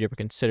time, would you ever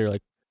consider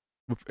like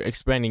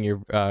expanding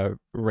your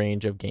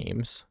range of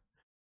games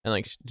and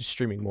like just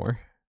streaming more?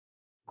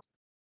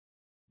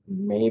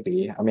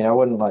 maybe. I mean, I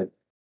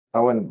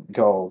wouldn't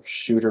go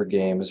shooter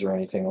games or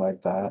anything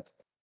like that.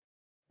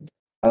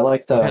 I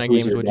like the What kind of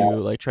Who's games Your would Dad- you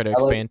like try to I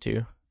like- expand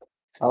to?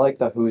 I like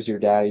the Who's Your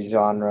Daddy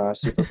genre,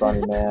 Super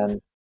Funny Man.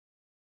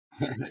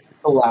 So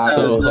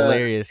Collaborative,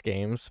 hilarious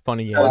games,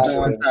 funny Those games.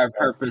 ones are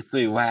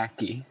purposely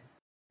wacky.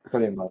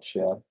 pretty much,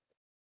 yeah.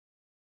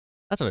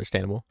 That's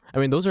understandable. I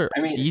mean, those are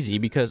I mean- easy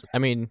because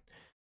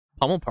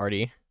Pummel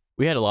Party,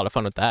 we had a lot of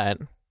fun with that,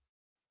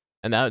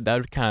 and that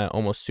would kind of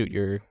almost suit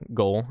your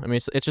goal. I mean,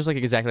 it's just like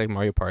exactly like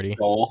Mario Party.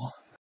 Goal.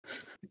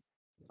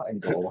 My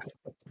goal.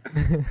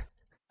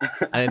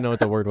 I didn't know what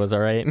the word was. All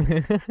right.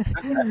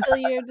 Fulfill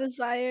your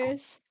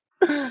desires.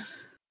 My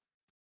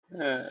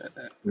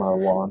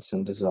wants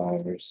and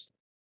desires.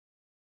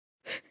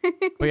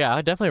 But yeah,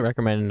 I definitely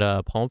recommend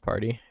Pummel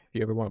Party if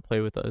you ever want to play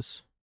with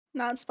us.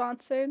 Not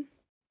sponsored.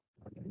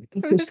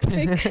 I'm just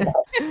kidding.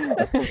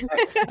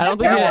 I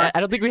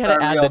don't think we had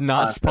to add the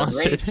not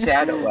sponsored. Raid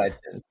Shadow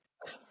Legends.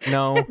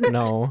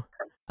 No.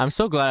 I'm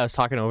so glad I was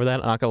talking over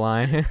that. I'm not gonna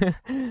lie.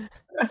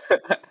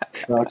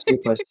 No, it's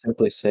play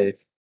Simply Safe.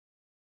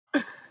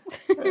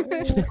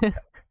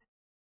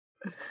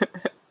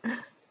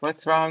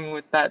 What's wrong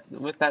with that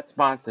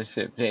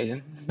sponsorship,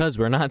 Jaden? Because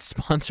we're not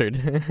sponsored.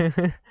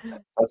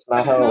 That's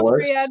not how it No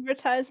works. free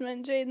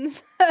advertisement,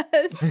 Jaden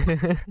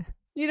says.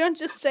 You don't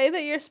just say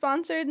that you're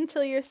sponsored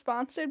until you're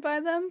sponsored by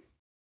them.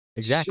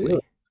 Exactly.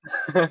 Shoot.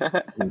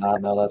 Did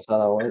not know that's how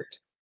that worked.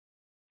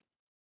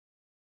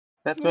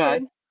 That's You're right.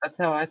 good. That's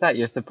how I thought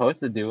you're supposed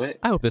to do it.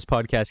 I hope this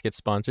podcast gets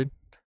sponsored.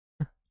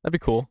 That'd be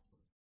cool.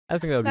 I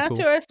think that would be Now cool.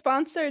 to our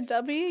sponsor,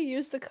 W.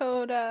 Use the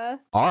code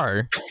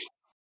R.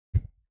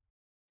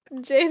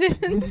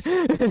 Jaden.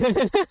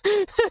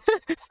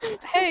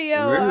 Hey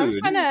yo, I'm Rude.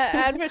 trying to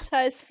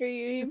advertise for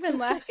you. You've been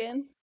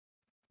lacking.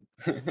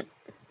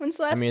 When's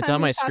the last I mean, it's time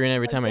on you my screen talked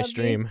every about time I W?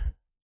 stream. When's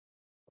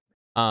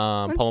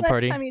the Pummel last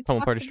Party. time you Pummel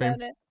talked Party stream.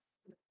 about it?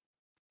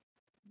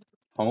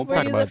 Home Were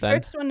talk you about the it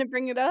then. first one to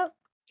bring it up?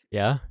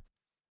 Yeah.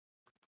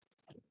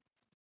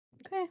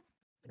 Okay.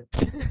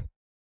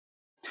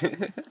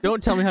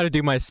 Don't tell me how to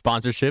do my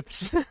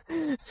sponsorships.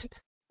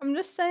 I'm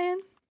just saying.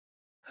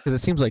 Because it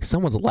seems like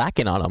someone's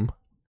lacking on them.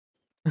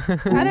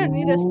 I don't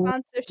need a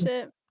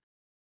sponsorship.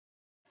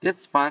 Get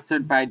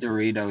sponsored by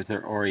Doritos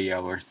or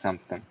Oreo or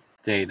something,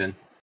 Jaden.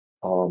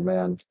 Oh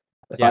man.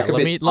 If Yeah, I could let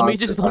be me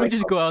just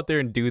sponsored by go out there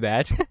and do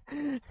that.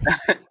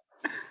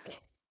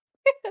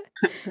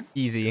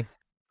 Easy.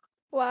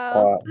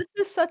 Wow, this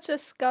is such a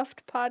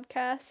scuffed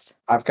podcast.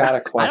 I've got a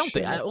I question. don't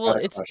think. I've Well,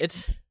 got a it's question.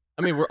 it's.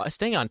 I mean, we're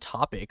staying on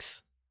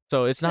topics,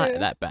 so it's not True.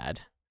 that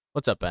bad.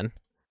 What's up, Ben?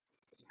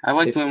 I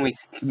like If- when we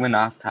went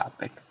off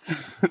topics.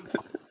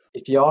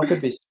 If y'all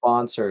could be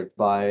sponsored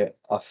by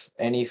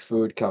any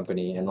food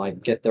company and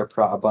like get their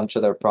a bunch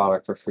of their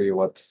product for free,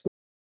 what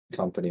food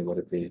company would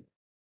it be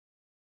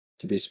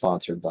to be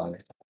sponsored by?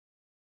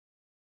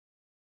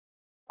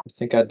 I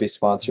think I'd be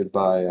sponsored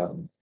by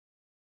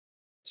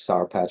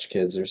Sour Patch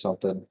Kids or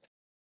something,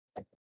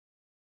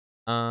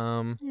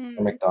 or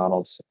Hmm.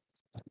 McDonald's.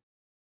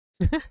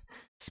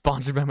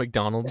 Sponsored by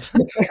McDonald's.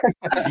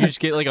 You just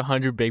get like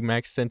 100 Big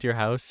Macs sent to your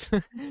house.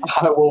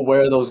 I will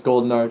wear those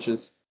golden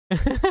arches.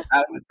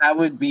 That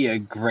would be a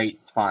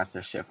great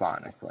sponsorship,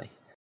 honestly.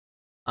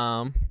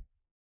 I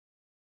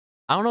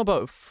don't know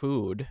about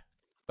food,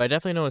 but I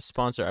definitely know a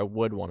sponsor I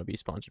would want to be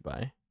sponsored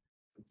by.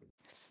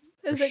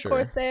 Is For it sure.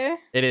 Corsair?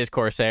 It is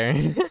Corsair.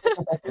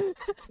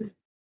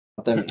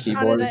 Them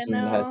keyboards and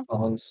know?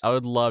 headphones. I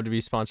would love to be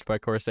sponsored by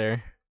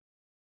Corsair.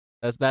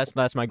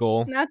 That's my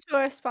goal. Not to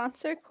our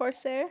sponsor,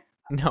 Corsair.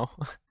 No.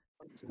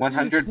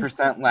 100%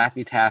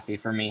 Laffy Taffy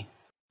for me.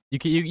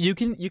 You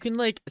can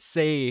like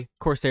say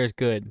Corsair's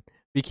good.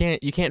 You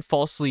can't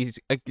falsely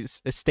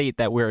state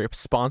that we're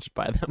sponsored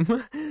by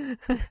them.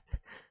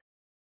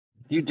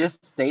 You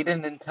just state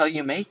it until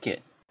you make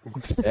it.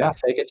 Yeah,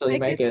 fake it till you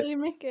make till it. you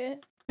make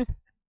it.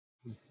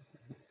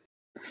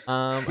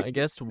 I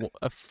guess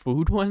a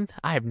food one.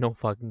 I have no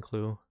fucking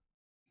clue.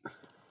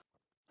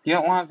 You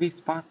don't want to be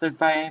sponsored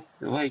by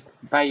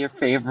your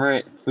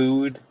favorite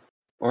food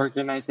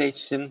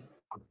organization.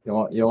 You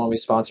want to be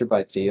sponsored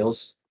by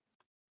Feels?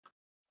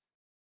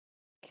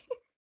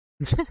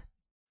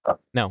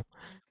 No.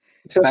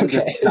 That Okay.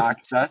 just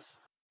dox us.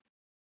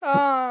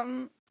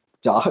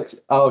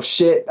 Dogs. Oh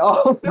shit.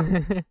 Oh.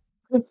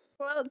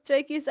 Well,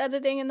 Jakey's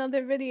editing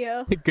another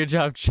video. Good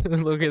job.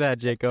 Look at that,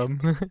 Jacob.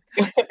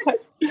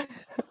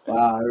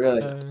 Wow, I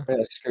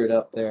really screwed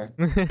up there.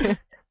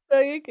 So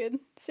you're good.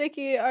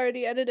 Jakey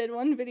already edited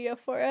one video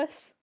for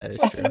us. That is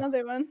What's true.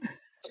 another one?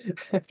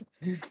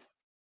 It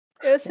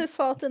was his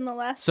fault in the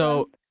last So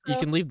one. you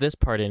can leave this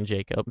part in,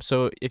 Jacob.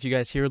 So if you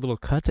guys hear a little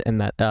cut, and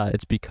that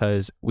it's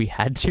because we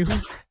had to.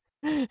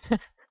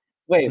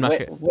 Wait, I'm not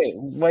wait,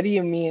 what do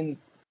you mean?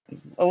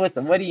 Oh,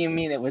 listen, what do you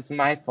mean it was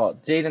my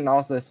fault? Jaden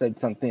also said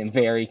something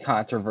very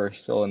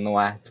controversial in the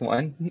last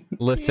one. Yeah,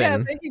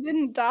 Listen. but he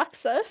didn't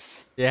dox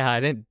us. Yeah, I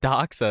didn't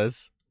dox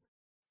us.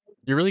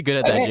 You're really good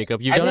at I that, didn't-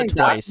 Jacob. You've I done it didn't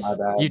dox twice.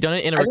 my bad. You've done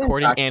it in a I didn't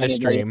recording dox and a anybody.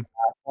 stream.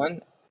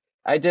 One,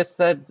 I just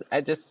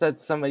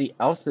said somebody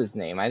else's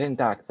name. I didn't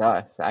dox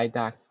us. I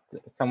doxed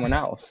someone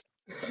else.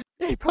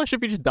 Yeah, you probably should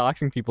be just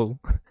doxing people.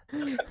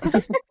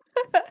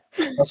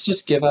 Let's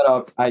just give out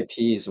our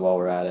IPs while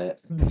we're at it.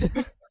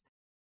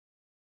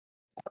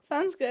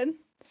 Sounds good.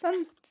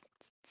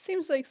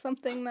 Seems like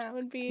something that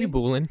would We be,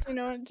 booling.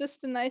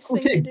 just a nice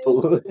thing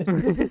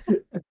to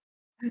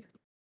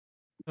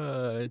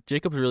do.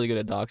 Jacob's really good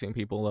at doxing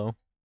people, though.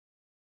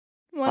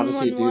 How does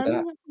he do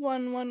that?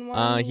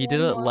 111. He did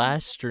it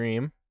last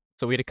stream,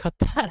 so we had to cut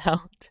that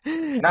out.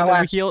 And Not then we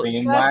last healed-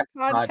 stream, Last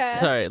last podcast.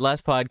 Sorry,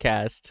 last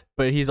podcast.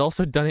 But he's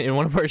also done it in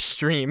one of our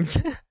streams.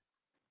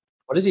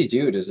 What does he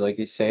do? Does like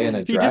he say an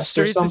he address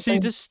or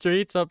something? just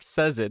straight up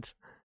says it.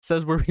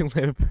 Says where we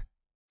live.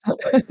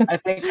 I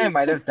think I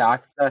might have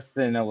doxed us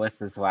in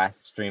Alyssa's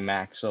last stream,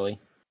 actually.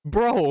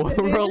 Bro,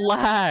 Did he?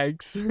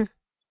 relax.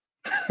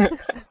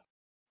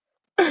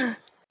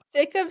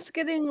 Jacob's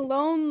getting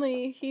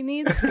lonely. He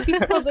needs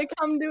people to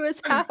come to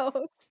his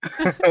house.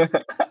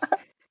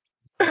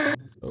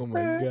 Oh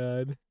my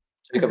god.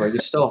 Jacob, are you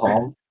still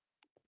home?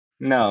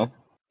 No.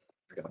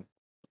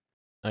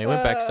 No, he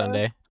went back Uh,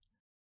 Sunday.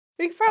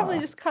 We could probably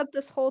Uh. just cut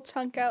this whole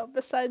chunk out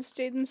besides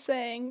Jaden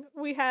saying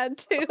we had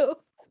to.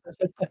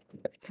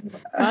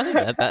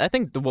 I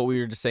think what we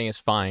were just saying is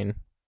fine.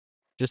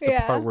 Just the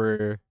Yeah. part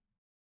where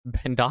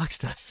Ben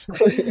doxed us.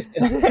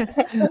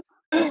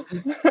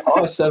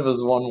 All I said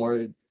was one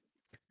word.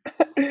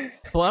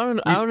 Well,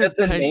 I He's just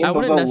the name of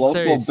wouldn't a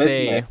necessarily local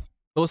say. business.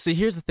 Well, see,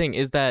 here's the thing: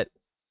 is that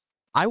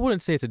I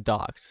wouldn't say it's a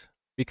dox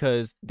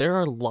because there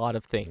are a lot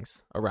of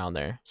things around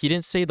there. He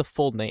didn't say the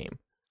full name,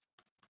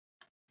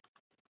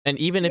 and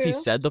even if he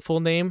True. said the full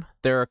name,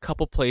 there are a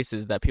couple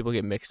places that people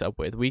get mixed up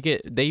with.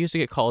 They used to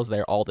get calls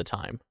there all the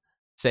time,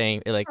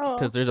 saying like, Oh.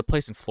 because there's a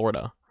place in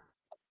Florida,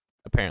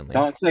 apparently.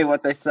 Don't say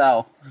what they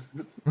sell.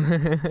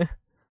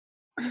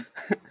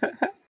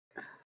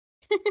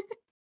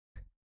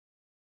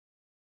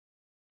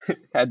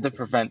 Had to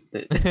prevent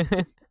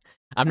it.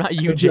 I'm not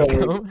you, Good job.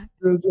 Jacob.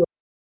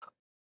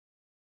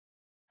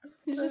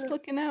 He's just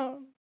looking out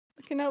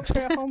for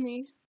a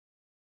homie.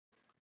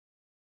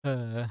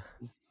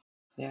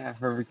 Yeah,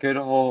 for good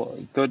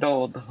old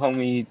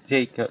homie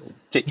Jacob.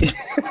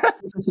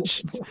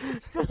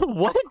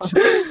 What?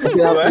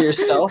 Looking out What? for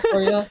yourself,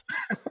 are you?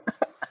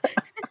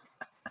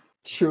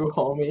 True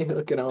homie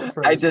looking out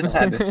for I just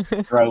himself. had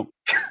a stroke.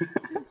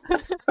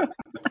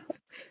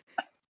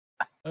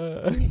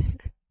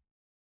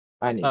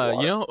 I need you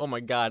water. know, oh my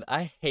god,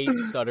 I hate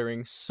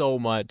stuttering so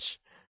much.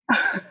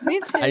 Me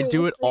too. I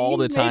do it all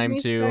the You made time me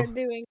too. start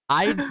doing.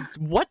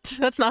 What?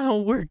 That's not how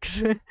it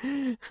works.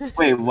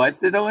 Wait, what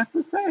did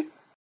Alyssa say?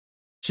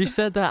 She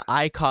said that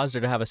I caused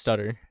her to have a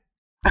stutter.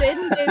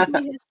 Jaden gave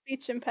me his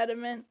speech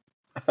impediment.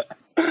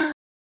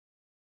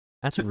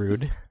 That's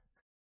rude.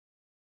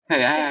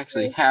 Hey, I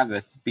actually have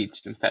a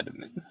speech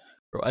impediment.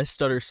 Bro, I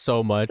stutter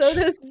so much. So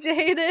does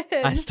Jaden.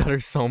 I stutter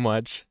so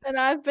much. And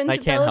I've been I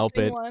can't help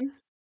developing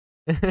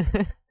it.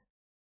 one.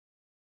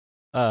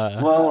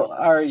 Well,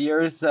 are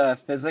yours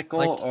physical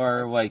Like-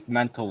 or like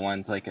mental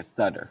ones, like a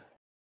stutter?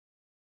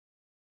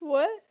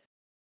 What?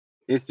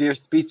 Is your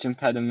speech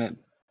impediment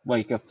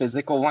like a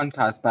physical one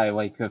caused by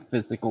like a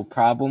physical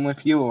problem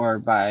with you, or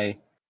by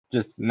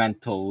just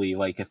mentally,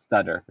 like a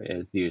stutter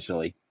is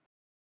usually?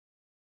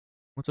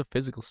 What's a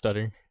physical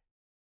stutter?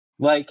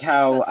 Like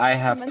how That's I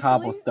have mentally,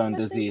 cobblestone I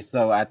think. disease,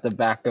 so at the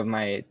back of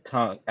my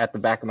tongue,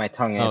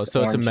 Oh,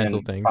 so it's a orange mental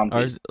and thing. bumpy.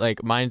 Ours,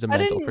 like mine's a I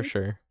mental for didn't-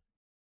 sure.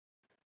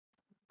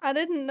 I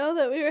didn't know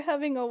that we were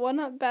having a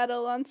one-up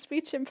battle on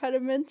speech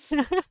impediments.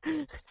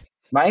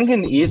 Mine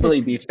can easily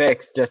be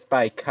fixed just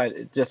by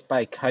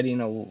cutting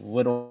a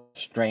little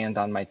strand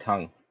on my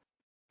tongue.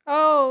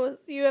 Oh,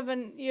 you have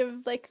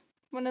like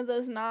one of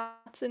those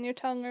knots in your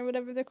tongue or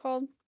whatever they're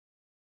called.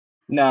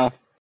 No,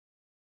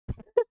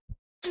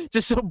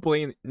 Just so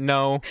blatant.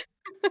 No,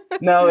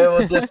 no, it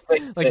will just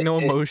like no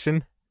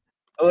emotion.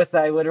 Alyssa,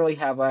 I literally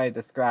have what I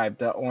described.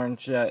 The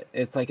orange,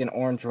 it's like an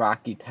orange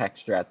rocky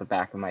texture at the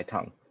back of my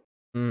tongue.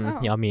 Oh.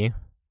 Yummy.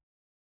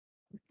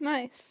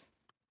 Nice.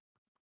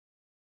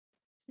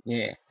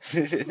 Yeah.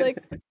 Like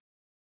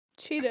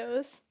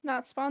Cheetos,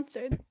 not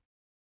sponsored.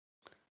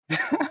 God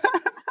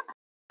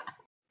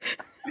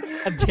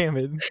damn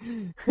it.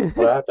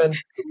 What happened?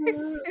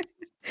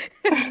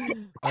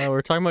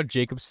 We're talking about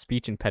Jacob's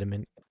speech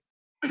impediment.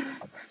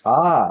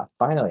 Ah,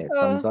 finally it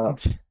comes up.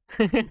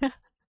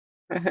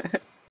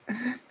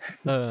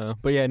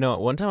 But yeah, no.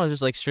 One time I was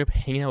just like straight up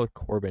hanging out with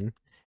Corbin.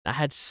 I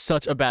had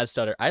such a bad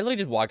stutter. I literally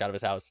just walked out of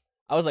his house.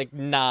 I was like,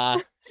 nah,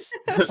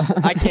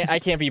 I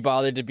can't be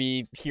bothered to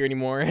be here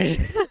anymore.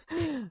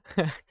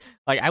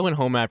 Like I went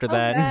home after So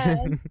that.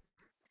 bad.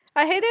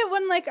 I hate it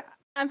when like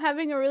I'm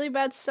having a really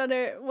bad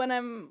stutter when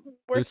I'm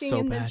was working so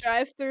in bad. the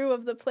drive-through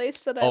of the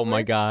place that I Oh my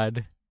work.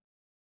 god.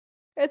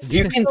 It's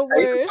You can the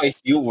say the worst.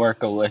 place you work,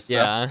 Alyssa.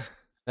 Yeah,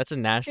 that's a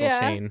national Yeah.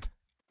 chain.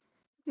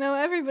 No,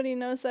 everybody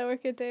knows I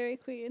work at Dairy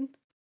Queen.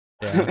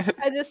 Yeah.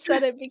 I just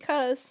said it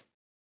because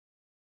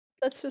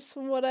that's just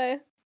what I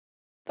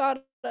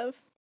thought of.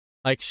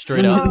 Like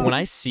straight up, Um, when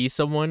I see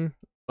someone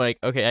like,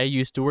 okay, I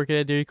used to work at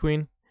a Dairy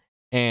Queen,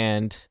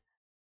 and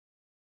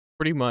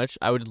pretty much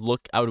I would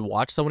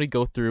watch somebody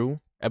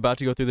about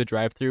to go through the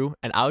drive-through,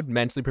 and I would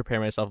mentally prepare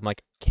myself. I'm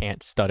like,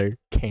 can't stutter,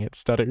 can't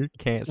stutter,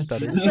 can't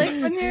stutter. It's like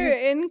when you're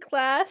in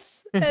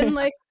class and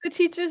like the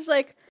teacher's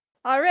like,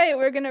 "All right,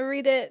 we're gonna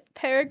read it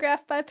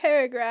paragraph by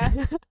paragraph,"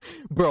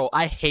 Bro,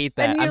 I hate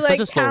that. and you I'm like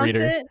such a slow count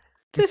reader. it.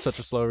 I'm such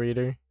a slow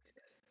reader.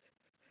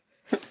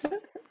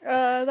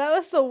 That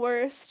was the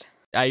worst.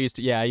 I used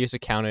to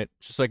count it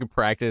just so I could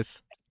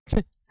practice.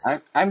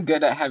 I'm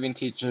good at having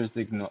teachers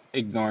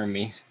ignore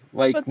me.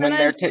 Like But when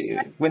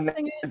then when they're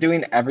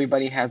doing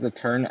everybody has a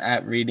turn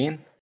at reading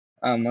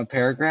a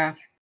paragraph,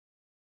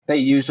 they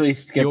usually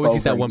skip You always over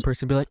get that one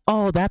person be like,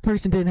 "Oh, that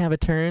person didn't have a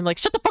turn." Like,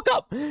 shut the fuck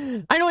up!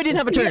 I know I didn't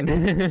have a turn.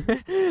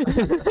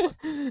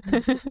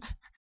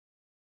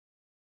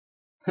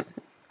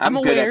 I'm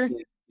good at aware.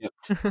 being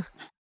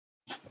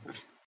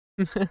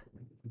skipped.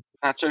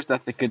 Not sure if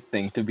that's a good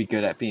thing to be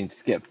good at being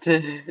skipped.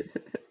 I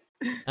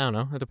don't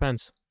know. It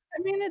depends.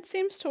 I mean, it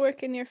seems to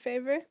work in your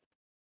favor.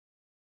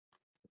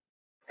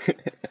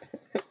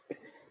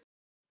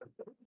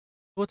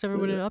 What's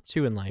everybody up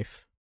to in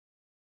life?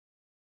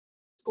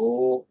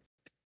 School,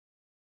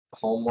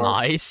 homework,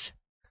 Nice.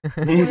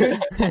 pretty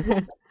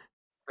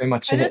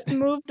much I it. just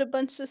moved a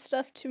bunch of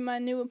stuff to my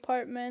new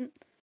apartment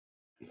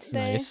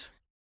today, Nice.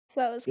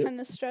 so that was Yep.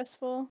 kind of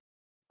stressful.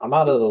 I'm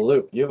out of the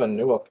loop. You have a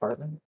new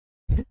apartment?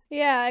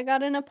 Yeah, I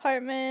got an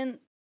apartment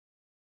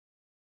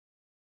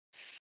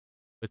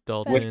With With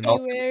Dalton.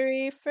 Dalton.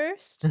 February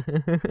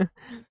 1st.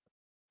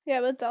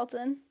 Yeah, with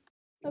Dalton.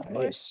 Of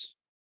course.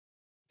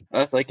 Nice. I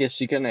was like, is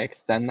she gonna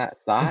extend that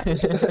thought?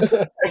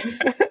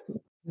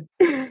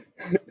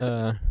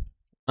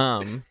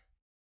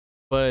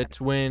 But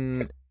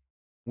when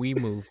we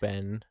move,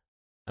 Ben,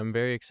 I'm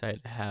very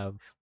excited to have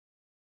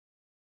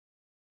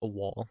a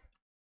wall.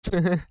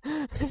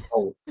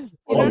 Oh, You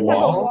A don't have a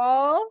wall?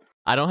 wall?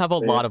 I don't have a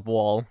Wait. lot of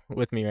wall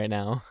with me right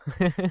now.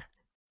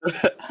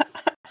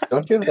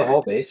 don't you have the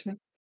whole basement?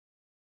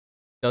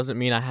 Doesn't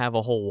mean I have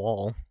a whole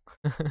wall.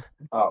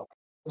 Oh,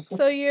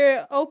 So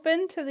you're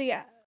open to the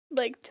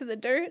to the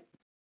dirt?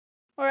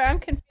 Or I'm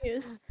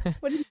confused.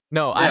 What do you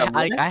No, Yeah,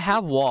 I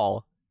have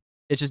wall.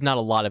 It's just not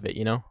a lot of it,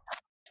 you know?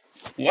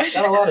 What?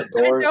 got a lot of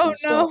doors I and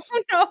don't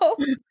know.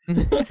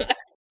 stuff. No.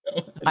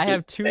 I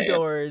have 2 Damn.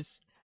 doors,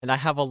 and I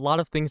have a lot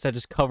of things that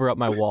just cover up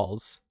my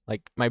walls.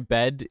 Like, my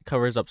bed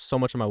covers up so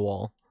much of my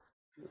wall.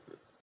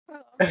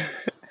 Oh.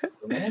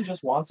 The man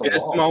just wants a Get a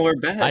wall. smaller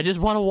bed. I just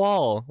want a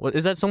wall. What,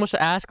 is that so much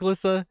to ask,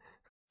 Alyssa?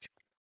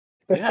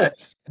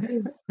 Yes.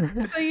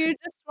 So you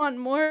just want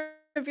more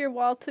of your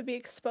wall to be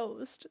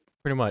exposed.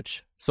 Pretty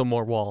much. So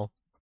more wall.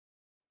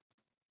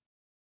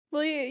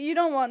 Well, you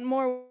don't want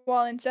more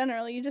wall in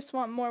general. You just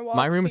want more wall.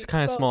 My to room be is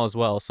kind of exposed. small as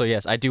well, so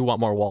yes, I do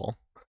want more wall.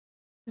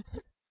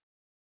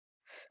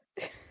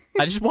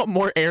 I just want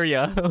more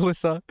area,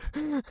 Alyssa.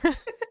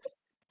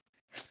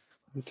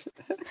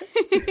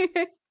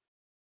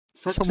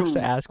 Such So much to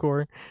a ask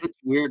for. such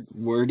weird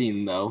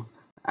wording, though.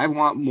 I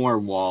want more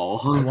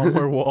wall. I want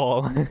more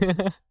wall.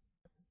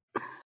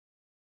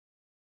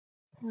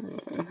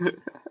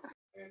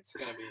 It's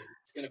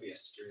gonna be a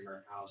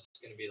streamer house. It's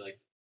gonna be like.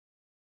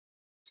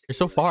 You're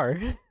so far.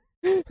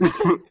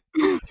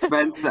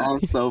 Ben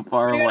sounds so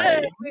far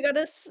away. we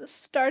gotta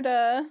start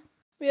a.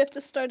 We have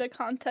to start a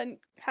content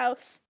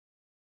house.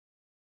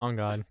 Oh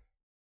god.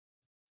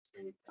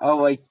 Oh,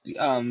 like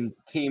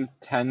Team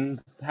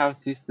 10's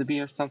house used to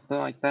be, or something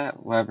like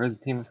that. Whatever the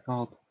team was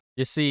called.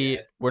 You see,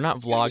 Yeah, we're not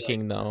it's gonna be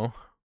vlogging though.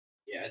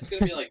 Yeah, it's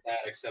gonna be like that,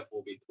 except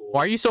we'll be cool.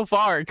 Why are you so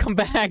far? Come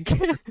back.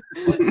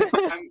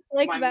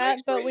 Like My that,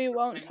 mic's but right- we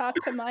won't talk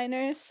to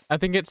minors. I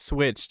think it's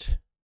switched.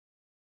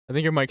 I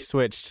think your mic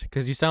switched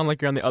because you sound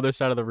like you're on the other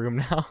side of the room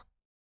now.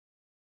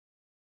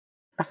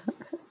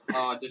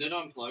 Did it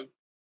unplug?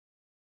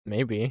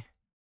 Maybe.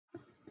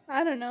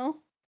 I don't know.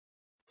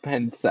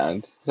 Ben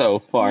sounds so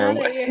far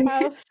Not at away. your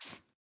house.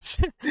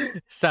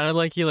 Sounded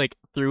like he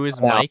threw his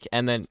Yeah. mic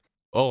and then.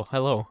 Oh,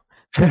 hello.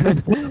 I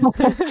don't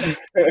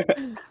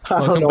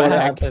Welcome know what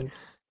back. happened.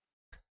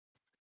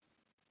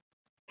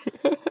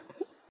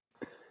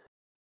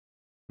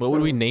 What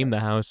would we name the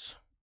house?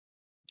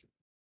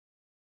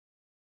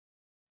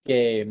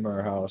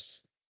 Gamer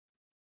house.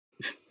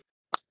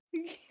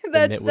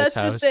 Nitwit's That's just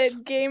house.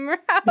 it. Gamer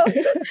house.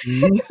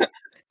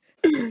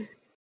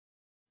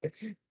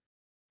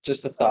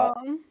 Just a thought.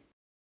 You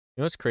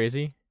know what's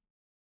crazy?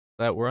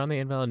 That we're on the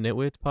Invalid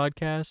Nitwits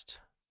podcast,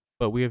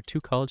 but we have 2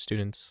 college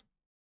students.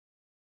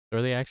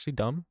 Are they actually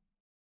dumb?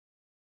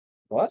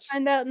 What?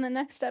 Find out in the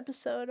next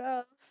episode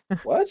of.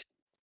 What?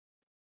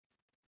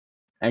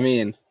 I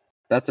mean,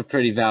 that's a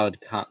pretty valid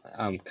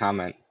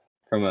comment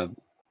from a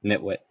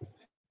nitwit.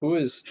 Who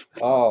is?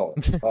 Oh,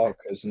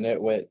 because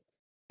nitwit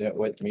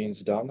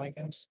means dumb, I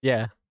guess.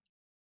 Yeah.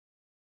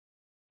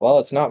 Well,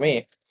 it's not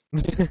me.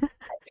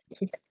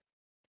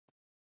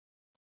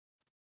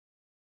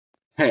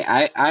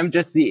 Hey, I'm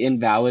just the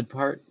invalid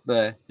part.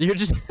 The You're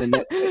just The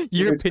nitwit. your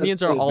You're just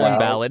opinions are all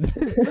invalid.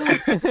 invalid.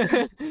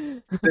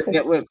 the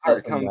nitwit part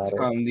Doesn't comes matter.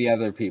 from the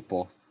other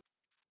people.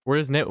 Where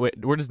does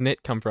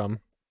nit come from?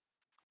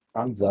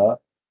 I'm the.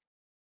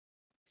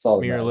 It's all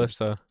that Me or matters.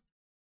 Alyssa?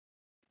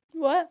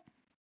 What?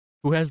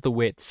 Who has the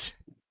wits?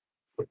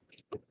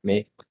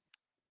 Me.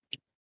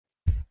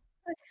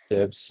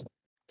 Dibs.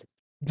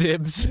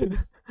 Dibs.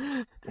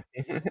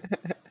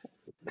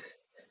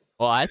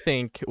 Well, I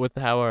think with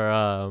how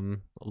our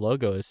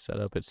logo is set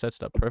up, it sets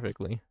it up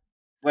perfectly.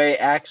 Wait,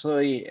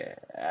 actually,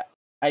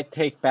 I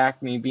take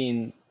back me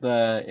being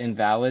the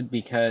invalid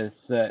because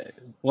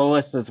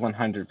Loisa's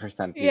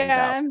 100% the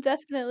Yeah, I'm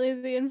definitely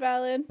the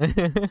invalid.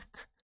 Goodness.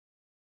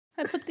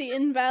 I put the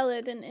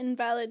invalid in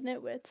invalid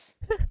nitwits.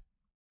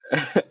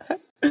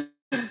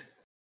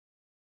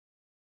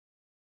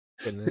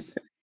 invalid.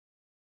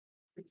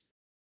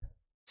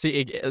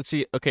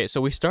 See, okay,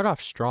 so we start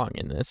off strong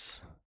in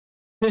this.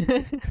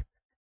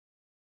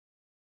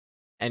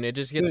 And it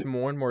just gets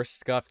more and more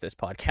scuffed, this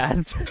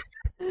podcast.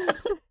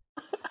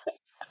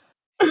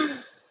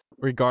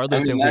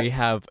 Regardless I mean, if we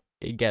have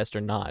a guest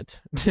or not.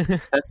 You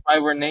That's why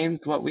we're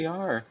named what we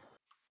are.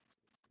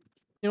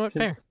 know what?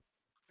 Fair.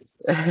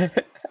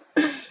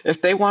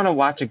 If they want to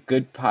watch a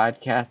good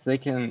podcast, they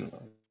can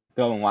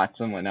go and watch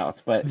someone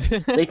else. But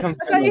they come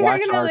I thought to you were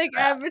watch gonna our like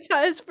crap.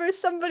 advertise for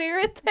somebody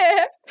right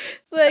there.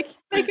 Like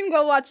they can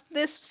go watch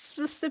this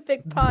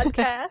specific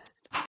podcast.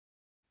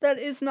 That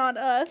is not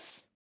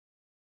us.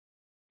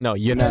 No,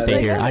 you have to No, stay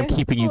they here. gotta- I'm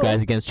keeping you Cool.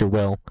 guys against your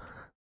will.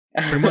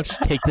 Pretty much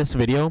take this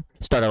video,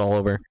 start it all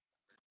over,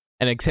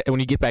 and when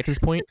you get back to this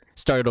point,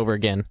 start it over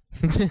again.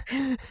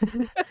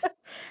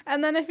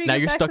 And then if you Now get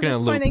you're back stuck to in a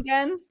this point loop.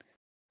 again,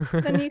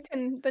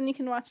 then you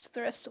can watch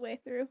the rest of the way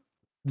through.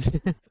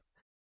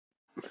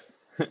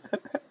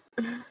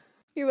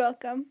 You're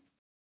welcome.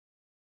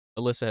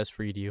 Alyssa has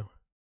freed you.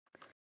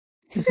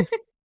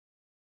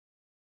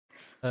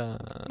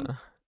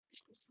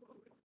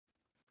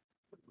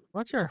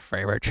 What's your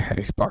favorite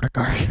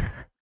cheeseburger?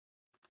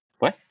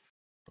 What?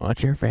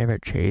 What's your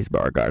favorite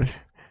cheeseburger?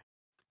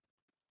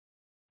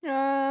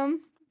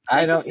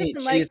 I don't Jacob eat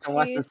doesn't cheese like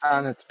unless cheese. it's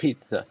on its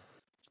pizza.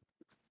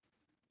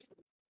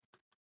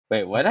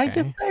 Wait, what did I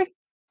just say?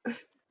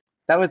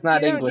 That was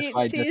not You don't English. eat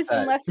What I just cheese said.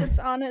 unless it's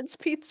on its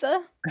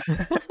pizza.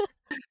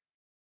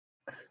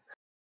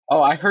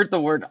 Oh, I heard the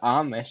word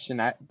Amish,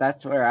 and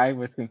that's where I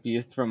was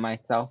confused from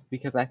myself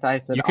because I thought I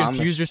said You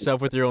confuse Amish.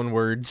 yourself with your own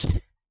words.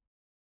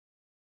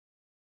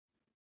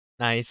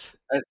 Nice.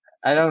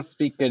 I don't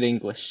speak good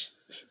English.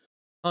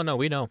 Oh no,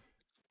 we know.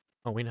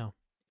 Oh, we know.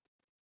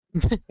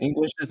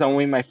 English is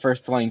only my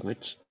first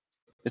language.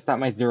 It's not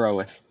my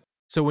zeroth.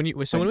 So when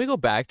we go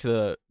back to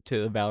the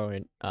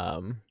Valorant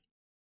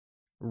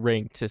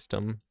ranked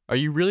system, are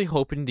you really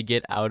hoping to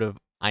get out of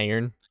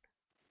Iron?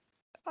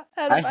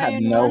 Out I of have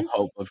Iron no 1.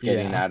 hope of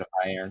getting Yeah. out of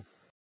Iron.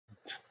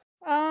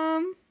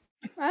 I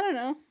don't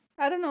know.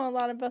 I don't know a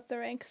lot about the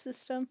rank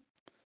system.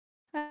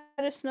 I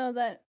just know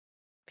that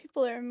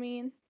people are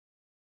mean.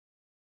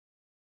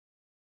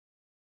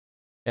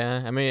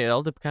 Yeah, I mean, it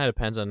all kind of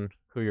depends on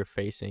who you're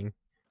facing.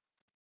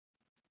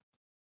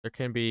 There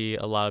can be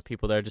a lot of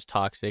people that are just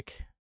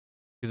toxic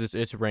because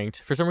it's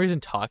ranked. For some reason,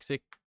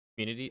 toxic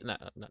community, not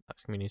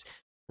toxic communities,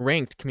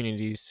 ranked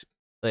communities,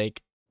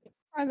 like,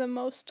 Are the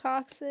most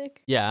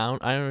toxic. yeah,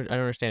 I don't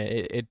understand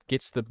it. It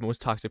gets the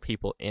most toxic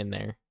people in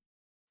there.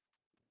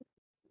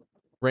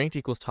 Ranked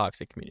equals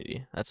toxic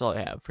community. That's all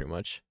I have, pretty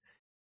much.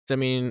 'Cause, I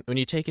mean, when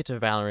you take it to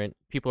Valorant,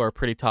 people are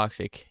pretty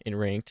toxic in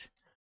ranked.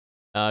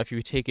 If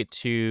you take it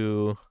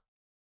to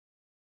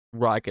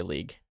Rocket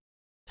League,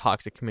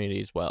 toxic community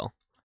as well.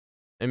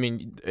 I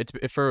mean, it's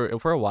for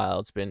a while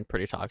it's been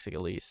pretty toxic.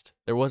 At least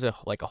there was a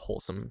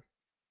wholesome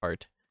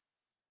part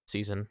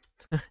season,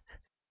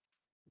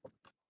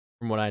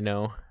 from what I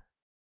know.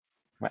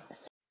 What?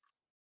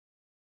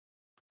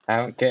 I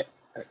don't get.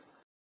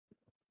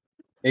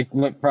 It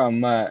went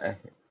from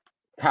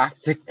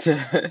toxic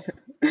to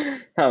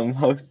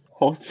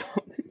wholesome.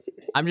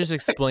 I'm just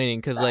explaining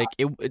because like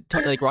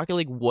like Rocket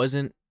League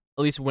wasn't,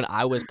 at least when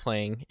I was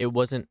playing, it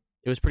wasn't.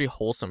 It was pretty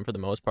wholesome for the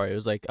most part. It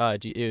was like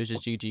it was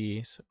just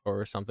GGs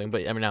or something.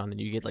 But every now and then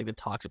you get like the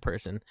toxic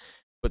person.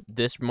 But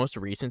this most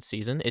recent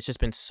season, it's just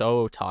been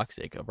so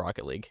toxic of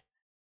Rocket League.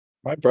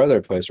 My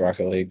brother plays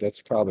Rocket League.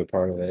 That's probably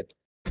part of it.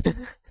 Your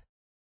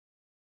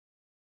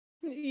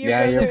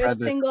Yeah, your brother is brother's a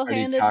pretty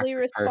single-handedly toxic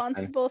person.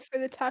 responsible for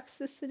the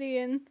toxicity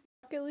in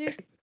Rocket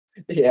League.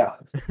 Yeah.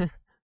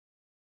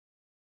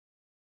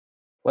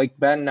 Like,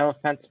 Ben, no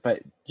offense,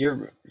 but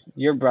your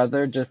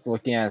brother, just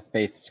looking at his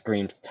face,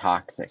 screams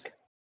toxic.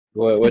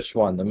 Which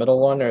one? The middle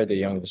one or the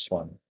youngest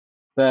one?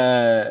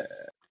 I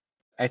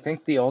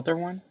think the older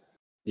one.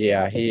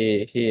 Yeah,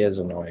 he is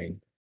annoying.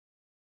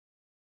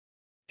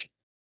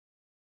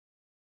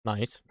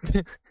 Nice.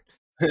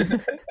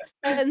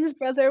 Ben's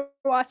brother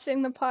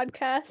watching the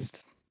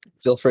podcast.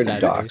 Feel free to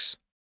Saturdays.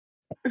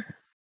 dox.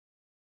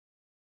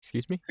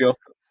 Excuse me?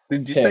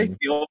 Did you say Him.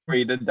 feel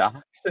free to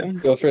dox him?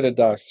 Feel free to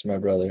dox my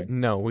brother.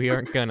 No, we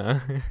aren't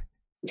gonna.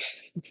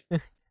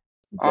 Dang.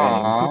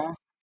 Aww.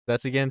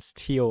 That's against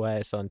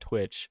TOS on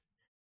Twitch.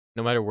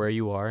 No matter where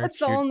you are. That's if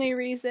the you're- only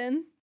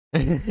reason.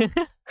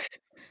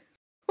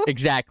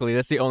 Exactly.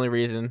 That's the only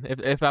reason.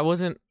 If I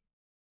wasn't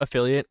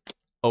affiliate,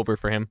 over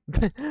for him.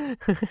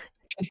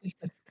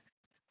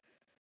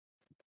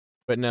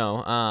 But no,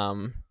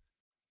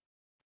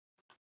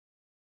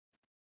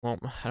 well,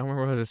 I don't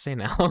remember what I was gonna say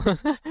now.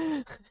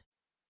 I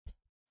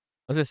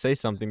was gonna say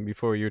something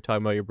before you were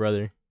talking about your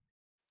brother.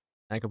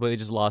 I completely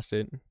just lost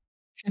it.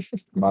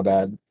 My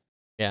bad.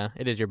 Yeah,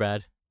 it is your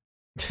bad.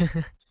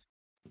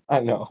 I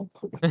know.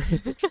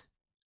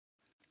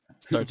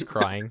 Starts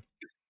crying.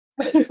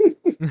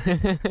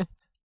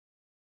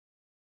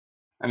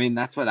 I mean,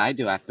 that's what I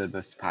do after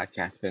this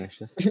podcast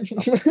finishes.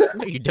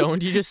 No, you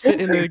don't. You just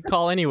sit in the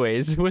call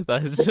anyways with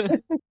us.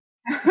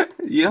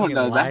 You don't You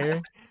know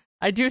liar.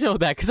 I do know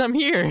that because I'm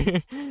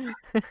here.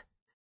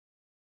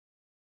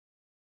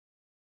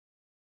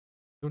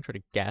 Don't try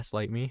to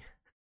gaslight me.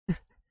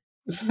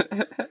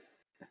 that.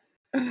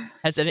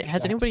 Has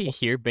anybody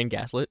here been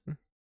gaslit?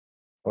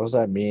 What does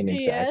that mean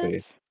exactly?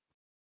 Yes.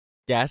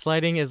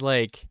 Gaslighting is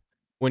like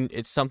when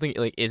it's something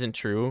like isn't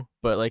true,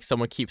 but like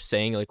someone keeps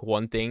saying like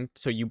one thing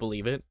so you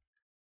believe it.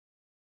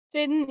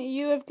 Jaden,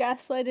 you have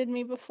gaslighted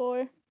me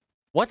before.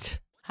 What?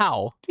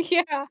 How?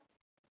 Yeah.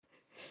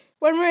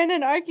 When we're in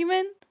an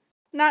argument,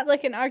 not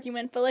like an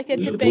argument, but like a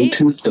The debate,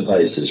 Bluetooth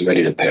device is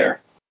ready to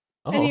pair.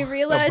 Oh, And you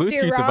realize a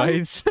you're Bluetooth wrong?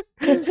 device.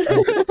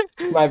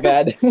 My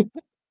bad.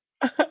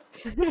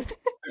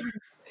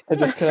 I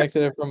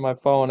disconnected it from my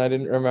phone. I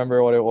didn't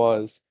remember what it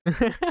was.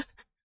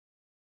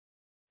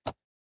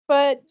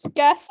 But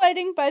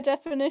gaslighting, by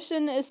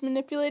definition, is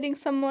manipulating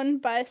someone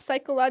by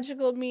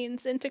psychological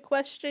means into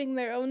questioning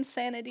their own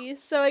sanity.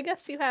 So I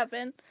guess you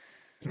haven't.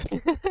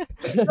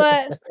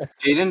 But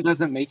Jaden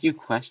doesn't make you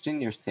question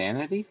your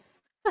sanity?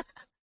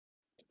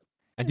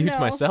 I do it to no.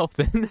 myself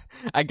then.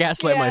 I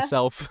gaslight Yeah.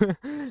 myself.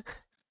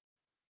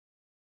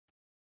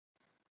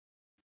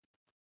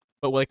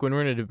 But like when we're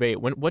in a debate,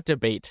 what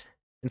debate?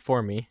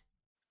 Inform me.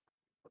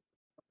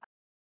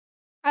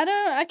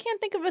 I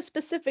can't think of a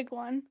specific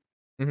one.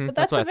 But That's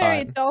that's what a very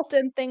I thought.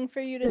 Dalton thing for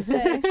you to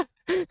say.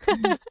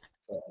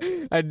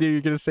 I knew you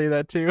were gonna say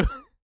that too.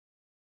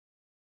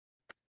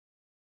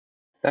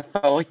 That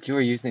felt like you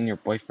were using your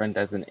boyfriend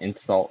as an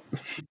insult.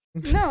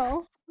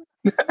 No,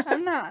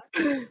 I'm not.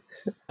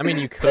 I mean,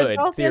 you But could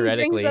Dalton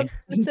theoretically. brings up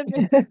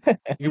specific. You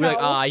could be like,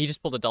 No. ah, you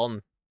just pulled a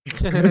Dalton.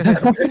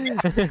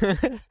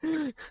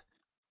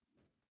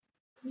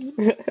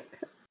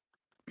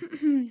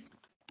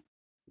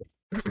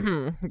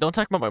 Don't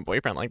talk about my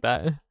boyfriend like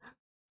that.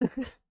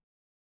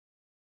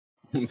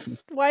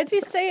 Why'd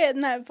you say it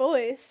in that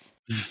voice?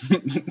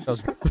 That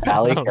was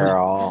Valley I don't know.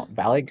 girl.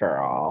 Valley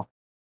girl.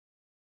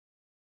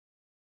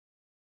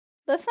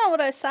 That's not what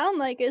I sound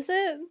like, is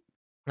it?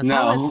 That's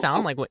not what it No.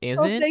 sound like. What is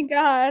Oh, it? thank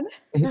God.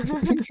 I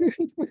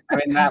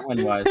mean, that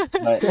one was,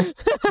 but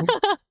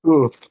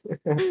Oof.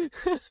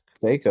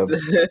 Jacob,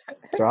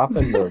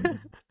 dropping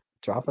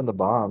the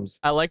bombs.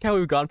 I like how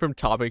we've gone from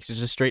topics to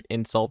just straight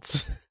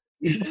insults.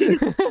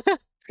 It's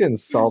getting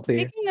salty.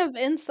 Speaking of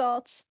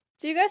insults,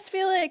 do you guys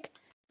feel like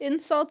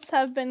insults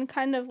have been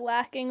kind of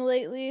lacking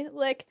lately?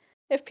 Like,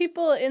 if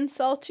people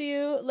insult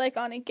you, like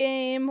on a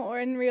game or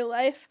in real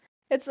life,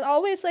 it's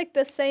always like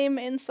the same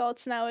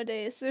insults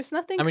nowadays. There's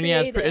nothing I mean,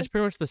 yeah, creative. it's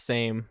pretty much the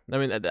same. I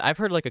mean, I've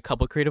heard like a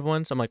couple creative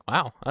ones. I'm like,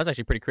 wow, that was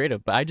actually pretty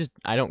creative. But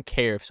I don't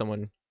care if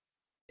someone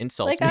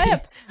insults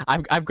Like,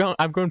 me. I've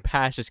grown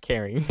past just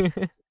caring.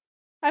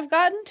 I've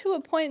gotten to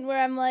a point where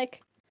I'm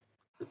like,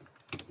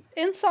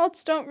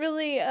 insults don't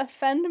really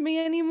offend me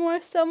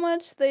anymore so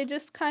much. They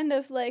just kind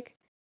of like,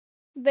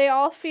 they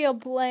all feel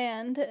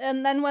bland.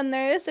 And then when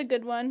there is a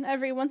good one,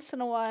 every once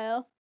in a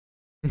while,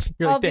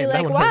 You're I'll like, be damn, that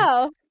like, one hurt.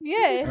 wow,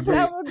 yay, Every-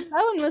 that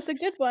one was a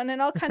good one,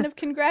 and I'll kind of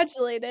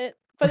congratulate it.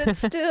 But it's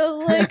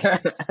still like,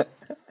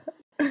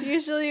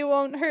 usually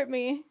won't hurt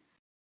me.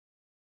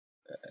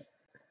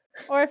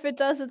 Or if it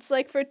does, it's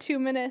like for 2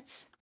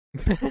 minutes.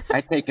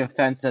 I take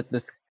offense at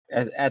this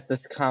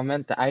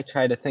comment. I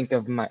try to think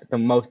of the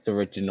most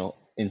original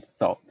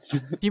insults.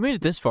 If you made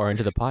it this far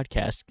into the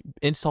podcast,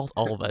 insult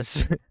all of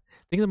us.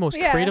 Think of the most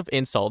Yeah. creative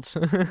insults.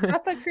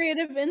 Drop a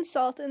creative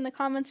insult in the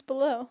comments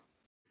below.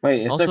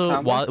 Wait, is there Also,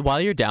 comments?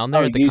 while you're down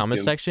there Oh, at the comment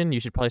YouTube. section,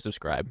 you should probably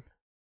subscribe.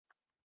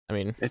 I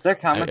mean, Is there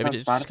comments on it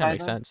just kind Spotify? of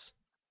makes though? sense.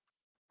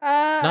 I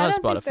Not on don't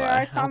think there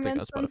are Spotify. I don't think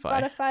on comments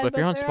Spotify. But if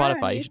you're on there are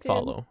Spotify, you should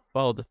YouTube.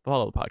 follow the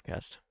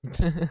podcast.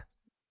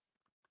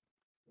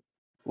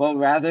 Well,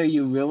 rather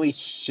you really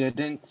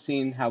shouldn't,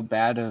 seeing how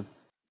bad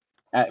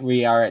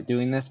we are at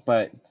doing this,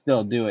 but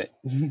still do it.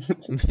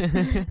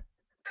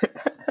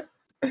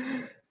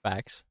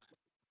 Facts.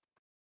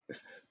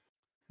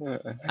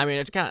 I mean,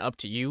 it's kind of up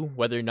to you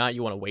whether or not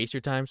you want to waste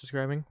your time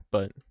subscribing,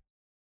 but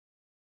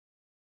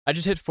I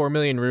just hit 4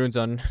 million runes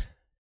on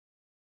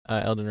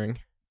Elden Ring.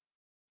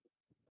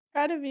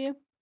 Proud of you.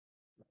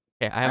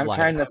 Okay, I have I'm lied.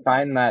 trying to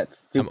find that I'm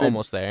stupid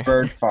almost there.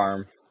 bird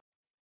farm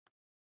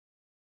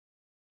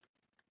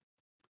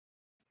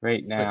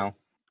right now.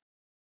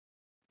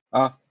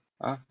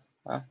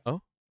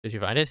 Did you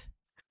find it?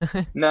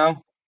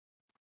 No.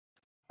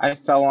 I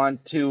fell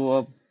onto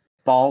a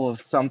ball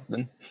of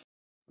something.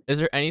 Is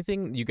there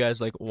anything you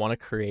guys like want to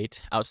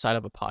create outside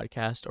of a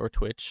podcast or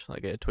Twitch,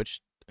 like a Twitch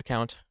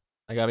account?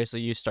 Like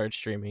obviously you started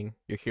streaming,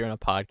 you're here on a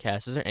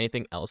podcast. Is there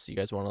anything else you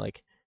guys want to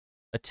like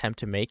attempt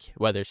to make,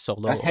 whether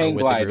solo A or hang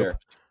with a group?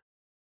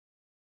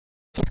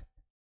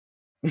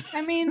 glider.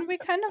 I mean, we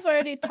kind of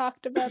already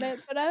talked about it,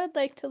 but I would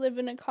like to live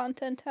in a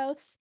content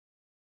house.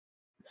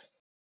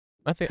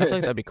 I feel like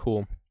that'd be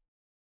cool.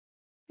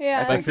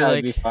 Yeah. But I think feel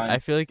that'd be like fun. I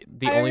feel like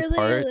the I only really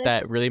part like-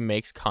 that really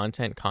makes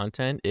content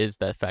is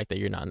the fact that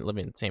you're not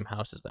living in the same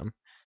house as them.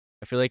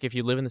 I feel like if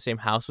you live in the same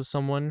house with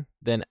someone,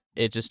 then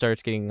it just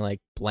starts getting like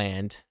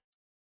bland.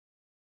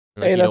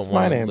 And, like, Hey, you that's don't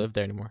my want to name. live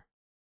there anymore.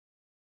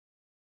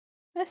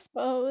 I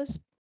suppose.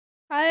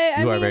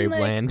 I You are mean, very like,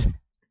 bland.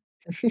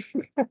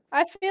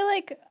 I feel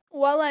like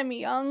while I'm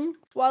young,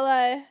 while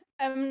I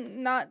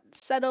am not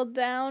settled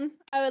down,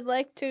 I would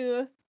like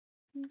to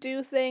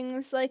do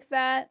things like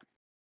that.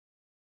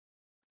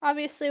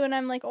 Obviously, when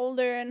I'm like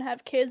older and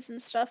have kids and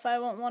stuff, I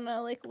won't want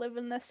to like live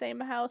in the same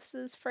house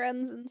as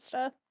friends and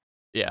stuff.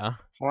 Yeah.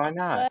 Why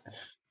not?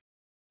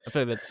 I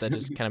feel like that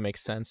just kind of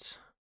makes sense.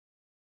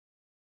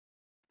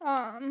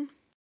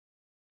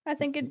 I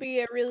think it'd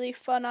be a really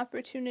fun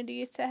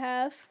opportunity to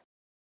have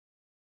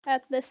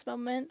at this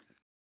moment.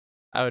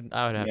 I would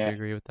have Yeah. to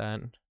agree with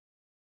that.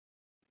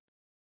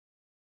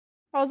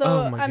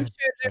 Although my I'm God.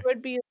 sure there Sorry.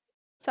 would be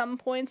some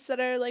points that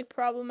are like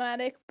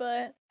problematic,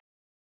 but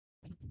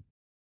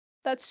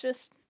that's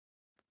just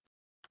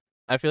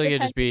I feel like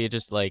it'd just Depending be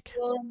just like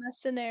in the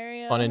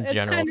scenario. fun in It's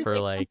general kind of for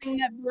like like something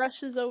that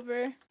brushes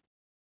over.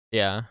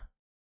 yeah,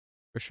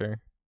 for sure.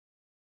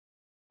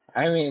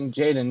 I mean,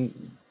 Jaden,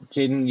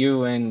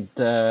 you and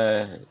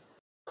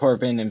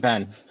Corbin and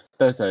Ben,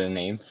 those are the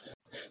names.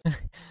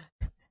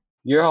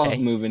 You're all Okay.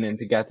 moving in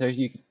together.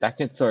 That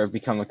could sort of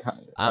become a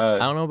I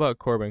don't know about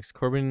Corbin. 'Cause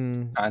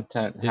Corbin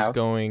content is house.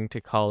 going to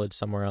college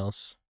somewhere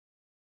else.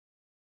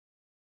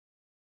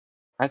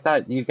 I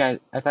thought he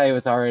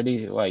was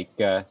already like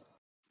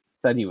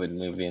said he would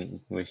move in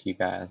with you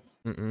guys.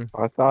 Mm-mm.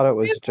 I thought it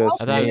was We've just I all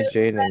thought it me, was-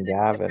 previously Jaden, been and in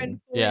Gavin.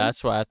 different Yeah,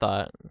 that's what I points.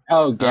 thought.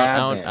 Oh, I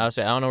Gavin.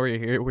 don't know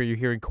where you're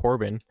hearing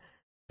Corbin.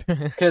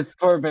 Because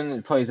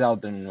Corbin plays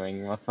Elden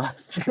Ring with us.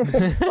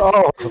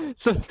 Oh,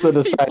 So it's the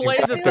he deciding plays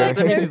with factor. us.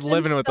 That means There's he's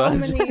living been with so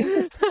us.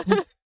 many.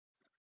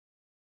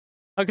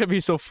 How could I be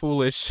so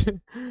foolish?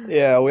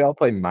 yeah, we all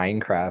play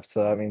Minecraft,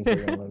 so that means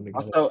we're gonna live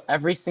together. Also,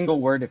 every single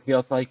word, it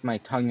feels like my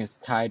tongue is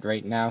tied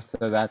right now,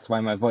 so that's why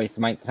my voice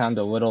might sound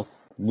a little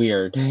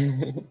weird.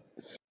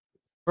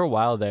 For a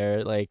while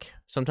there, like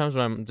sometimes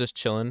when I'm just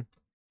chilling,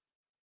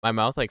 my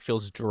mouth like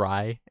feels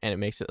dry, and it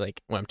makes it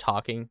like when I'm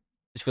talking, it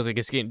just feels like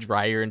it's getting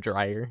drier and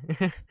drier.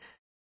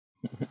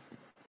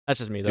 That's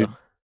just me though. Dude.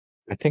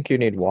 I think you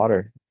need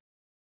water.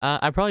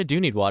 I probably do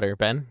need water,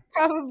 Ben.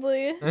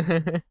 Probably.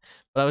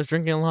 But I was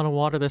drinking a lot of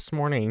water this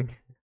morning.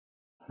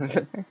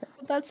 But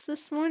that's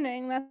this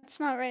morning. That's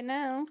not right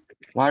now.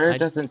 Water I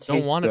doesn't taste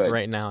Don't want good. it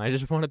right now. I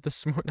just want it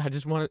this morning. I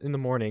just want it in the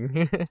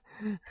morning.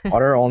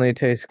 Water only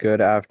tastes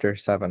good after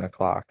 7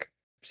 o'clock,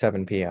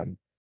 7 p.m.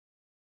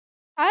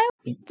 I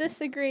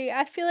disagree.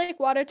 I feel like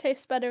water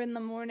tastes better in the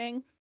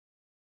morning.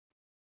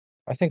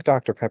 I think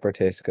Dr. Pepper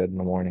tastes good in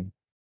the morning.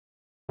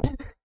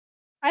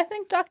 I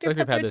think I Dr. feel like we've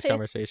Pepper had this tastes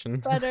conversation.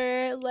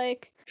 better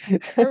like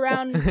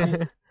around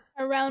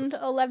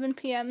 11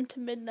 p.m. to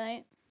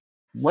midnight.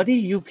 What do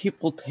you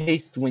people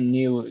taste when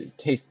you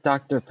taste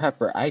Dr.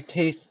 Pepper? I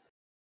taste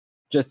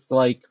just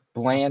like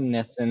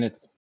blandness, and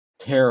it's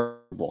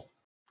terrible.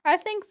 I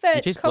think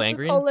that taste bland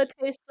green? Coca-Cola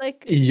tastes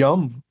like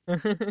Yum.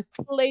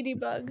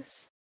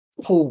 ladybugs.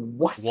 Oh,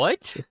 what?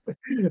 What?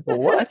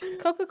 What?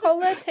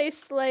 Coca-Cola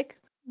tastes like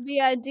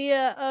the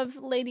idea of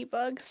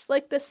ladybugs,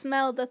 like the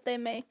smell that they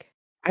make.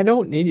 I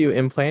don't need you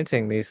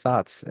implanting these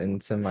thoughts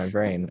into my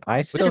brain. I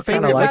What's still your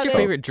kind favorite? of like What's your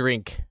Coke. favorite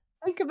drink?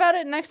 Think about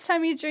it next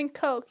time you drink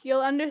Coke. You'll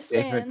Favorite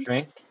understand.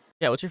 drink?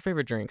 Yeah, what's your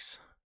favorite drinks?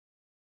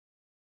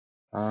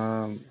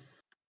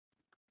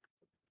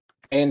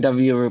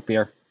 A&W root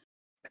beer.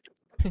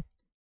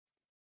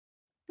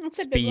 That's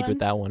a good Speed one. with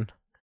that one.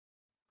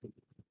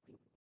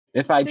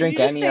 If I Did drink you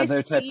just any say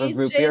other type of speed,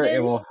 root beer, it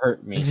Jaden? will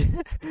hurt me.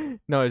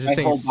 No, I was just My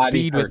saying whole body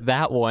speed with hurts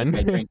that if I one.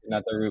 drink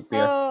another root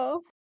beer.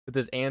 Oh, With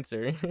this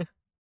answer.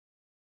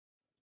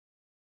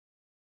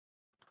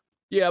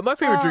 Yeah, my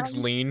favorite drink's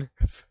Um. lean.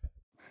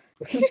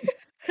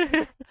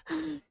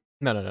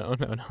 No.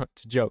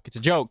 It's a joke. It's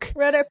a joke.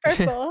 red or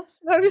purple?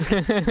 No, I'm just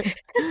kidding.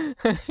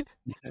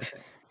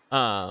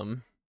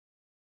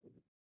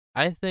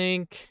 I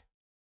think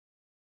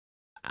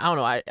I don't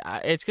know. I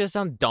it's gonna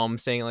sound dumb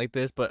saying it like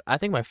this, but I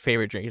think my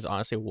favorite drink is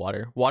honestly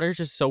water. Water is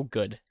just so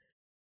good.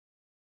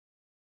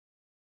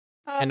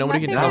 And nobody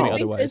my can tell me favorite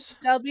drink otherwise. is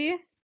W.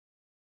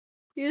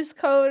 Use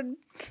code.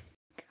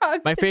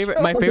 My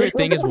favorite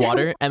thing is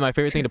water, and my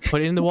favorite thing to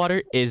put in the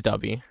water is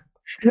W.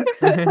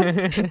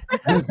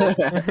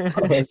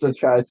 Alyssa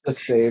tries to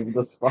save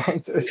the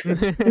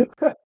sponsorship.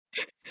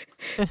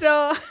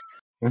 No.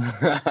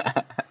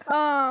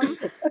 Um.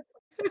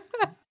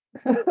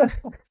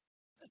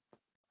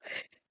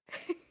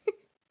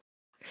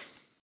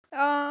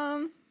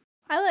 I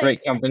like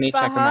Great company,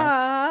 check 'em out.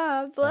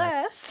 Baja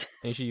Blast.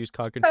 And you should use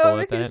cod However control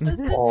at he says that.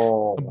 it.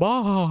 Oh,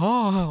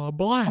 Baja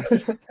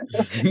Blast.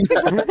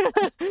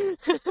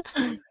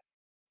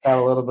 got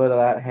a little bit of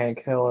that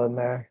Hank Hill in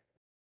there.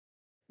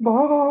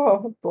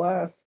 Oh,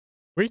 blast.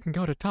 We can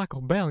go to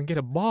Taco Bell and get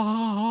a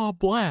Baja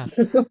Blast.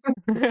 All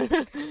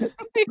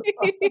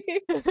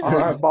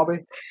right, Bobby.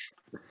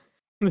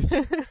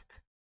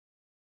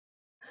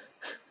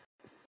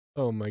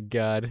 Oh my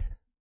god.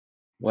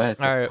 What is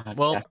this All right.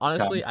 Well, podcast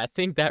honestly, I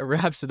think that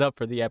wraps it up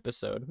for the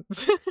episode.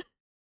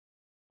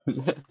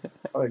 become?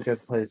 What a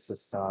good place to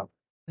stop.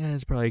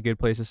 That's probably a good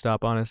place to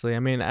stop. Honestly, I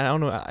mean, I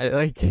don't know. I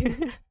like.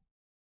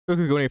 If we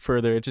could go any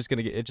further, it's just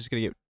gonna get I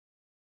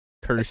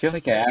cursed. feel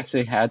like I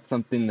actually had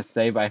something to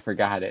say, but I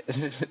forgot it.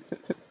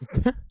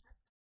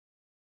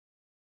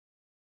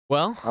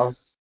 Well, I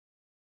was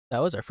that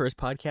was our first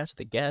podcast with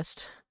a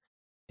guest,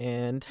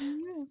 and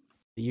Mm,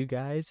 see you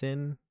guys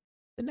in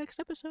the next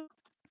episode.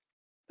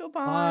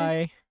 Goodbye.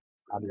 Bye.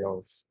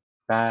 adios.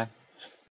 Bye.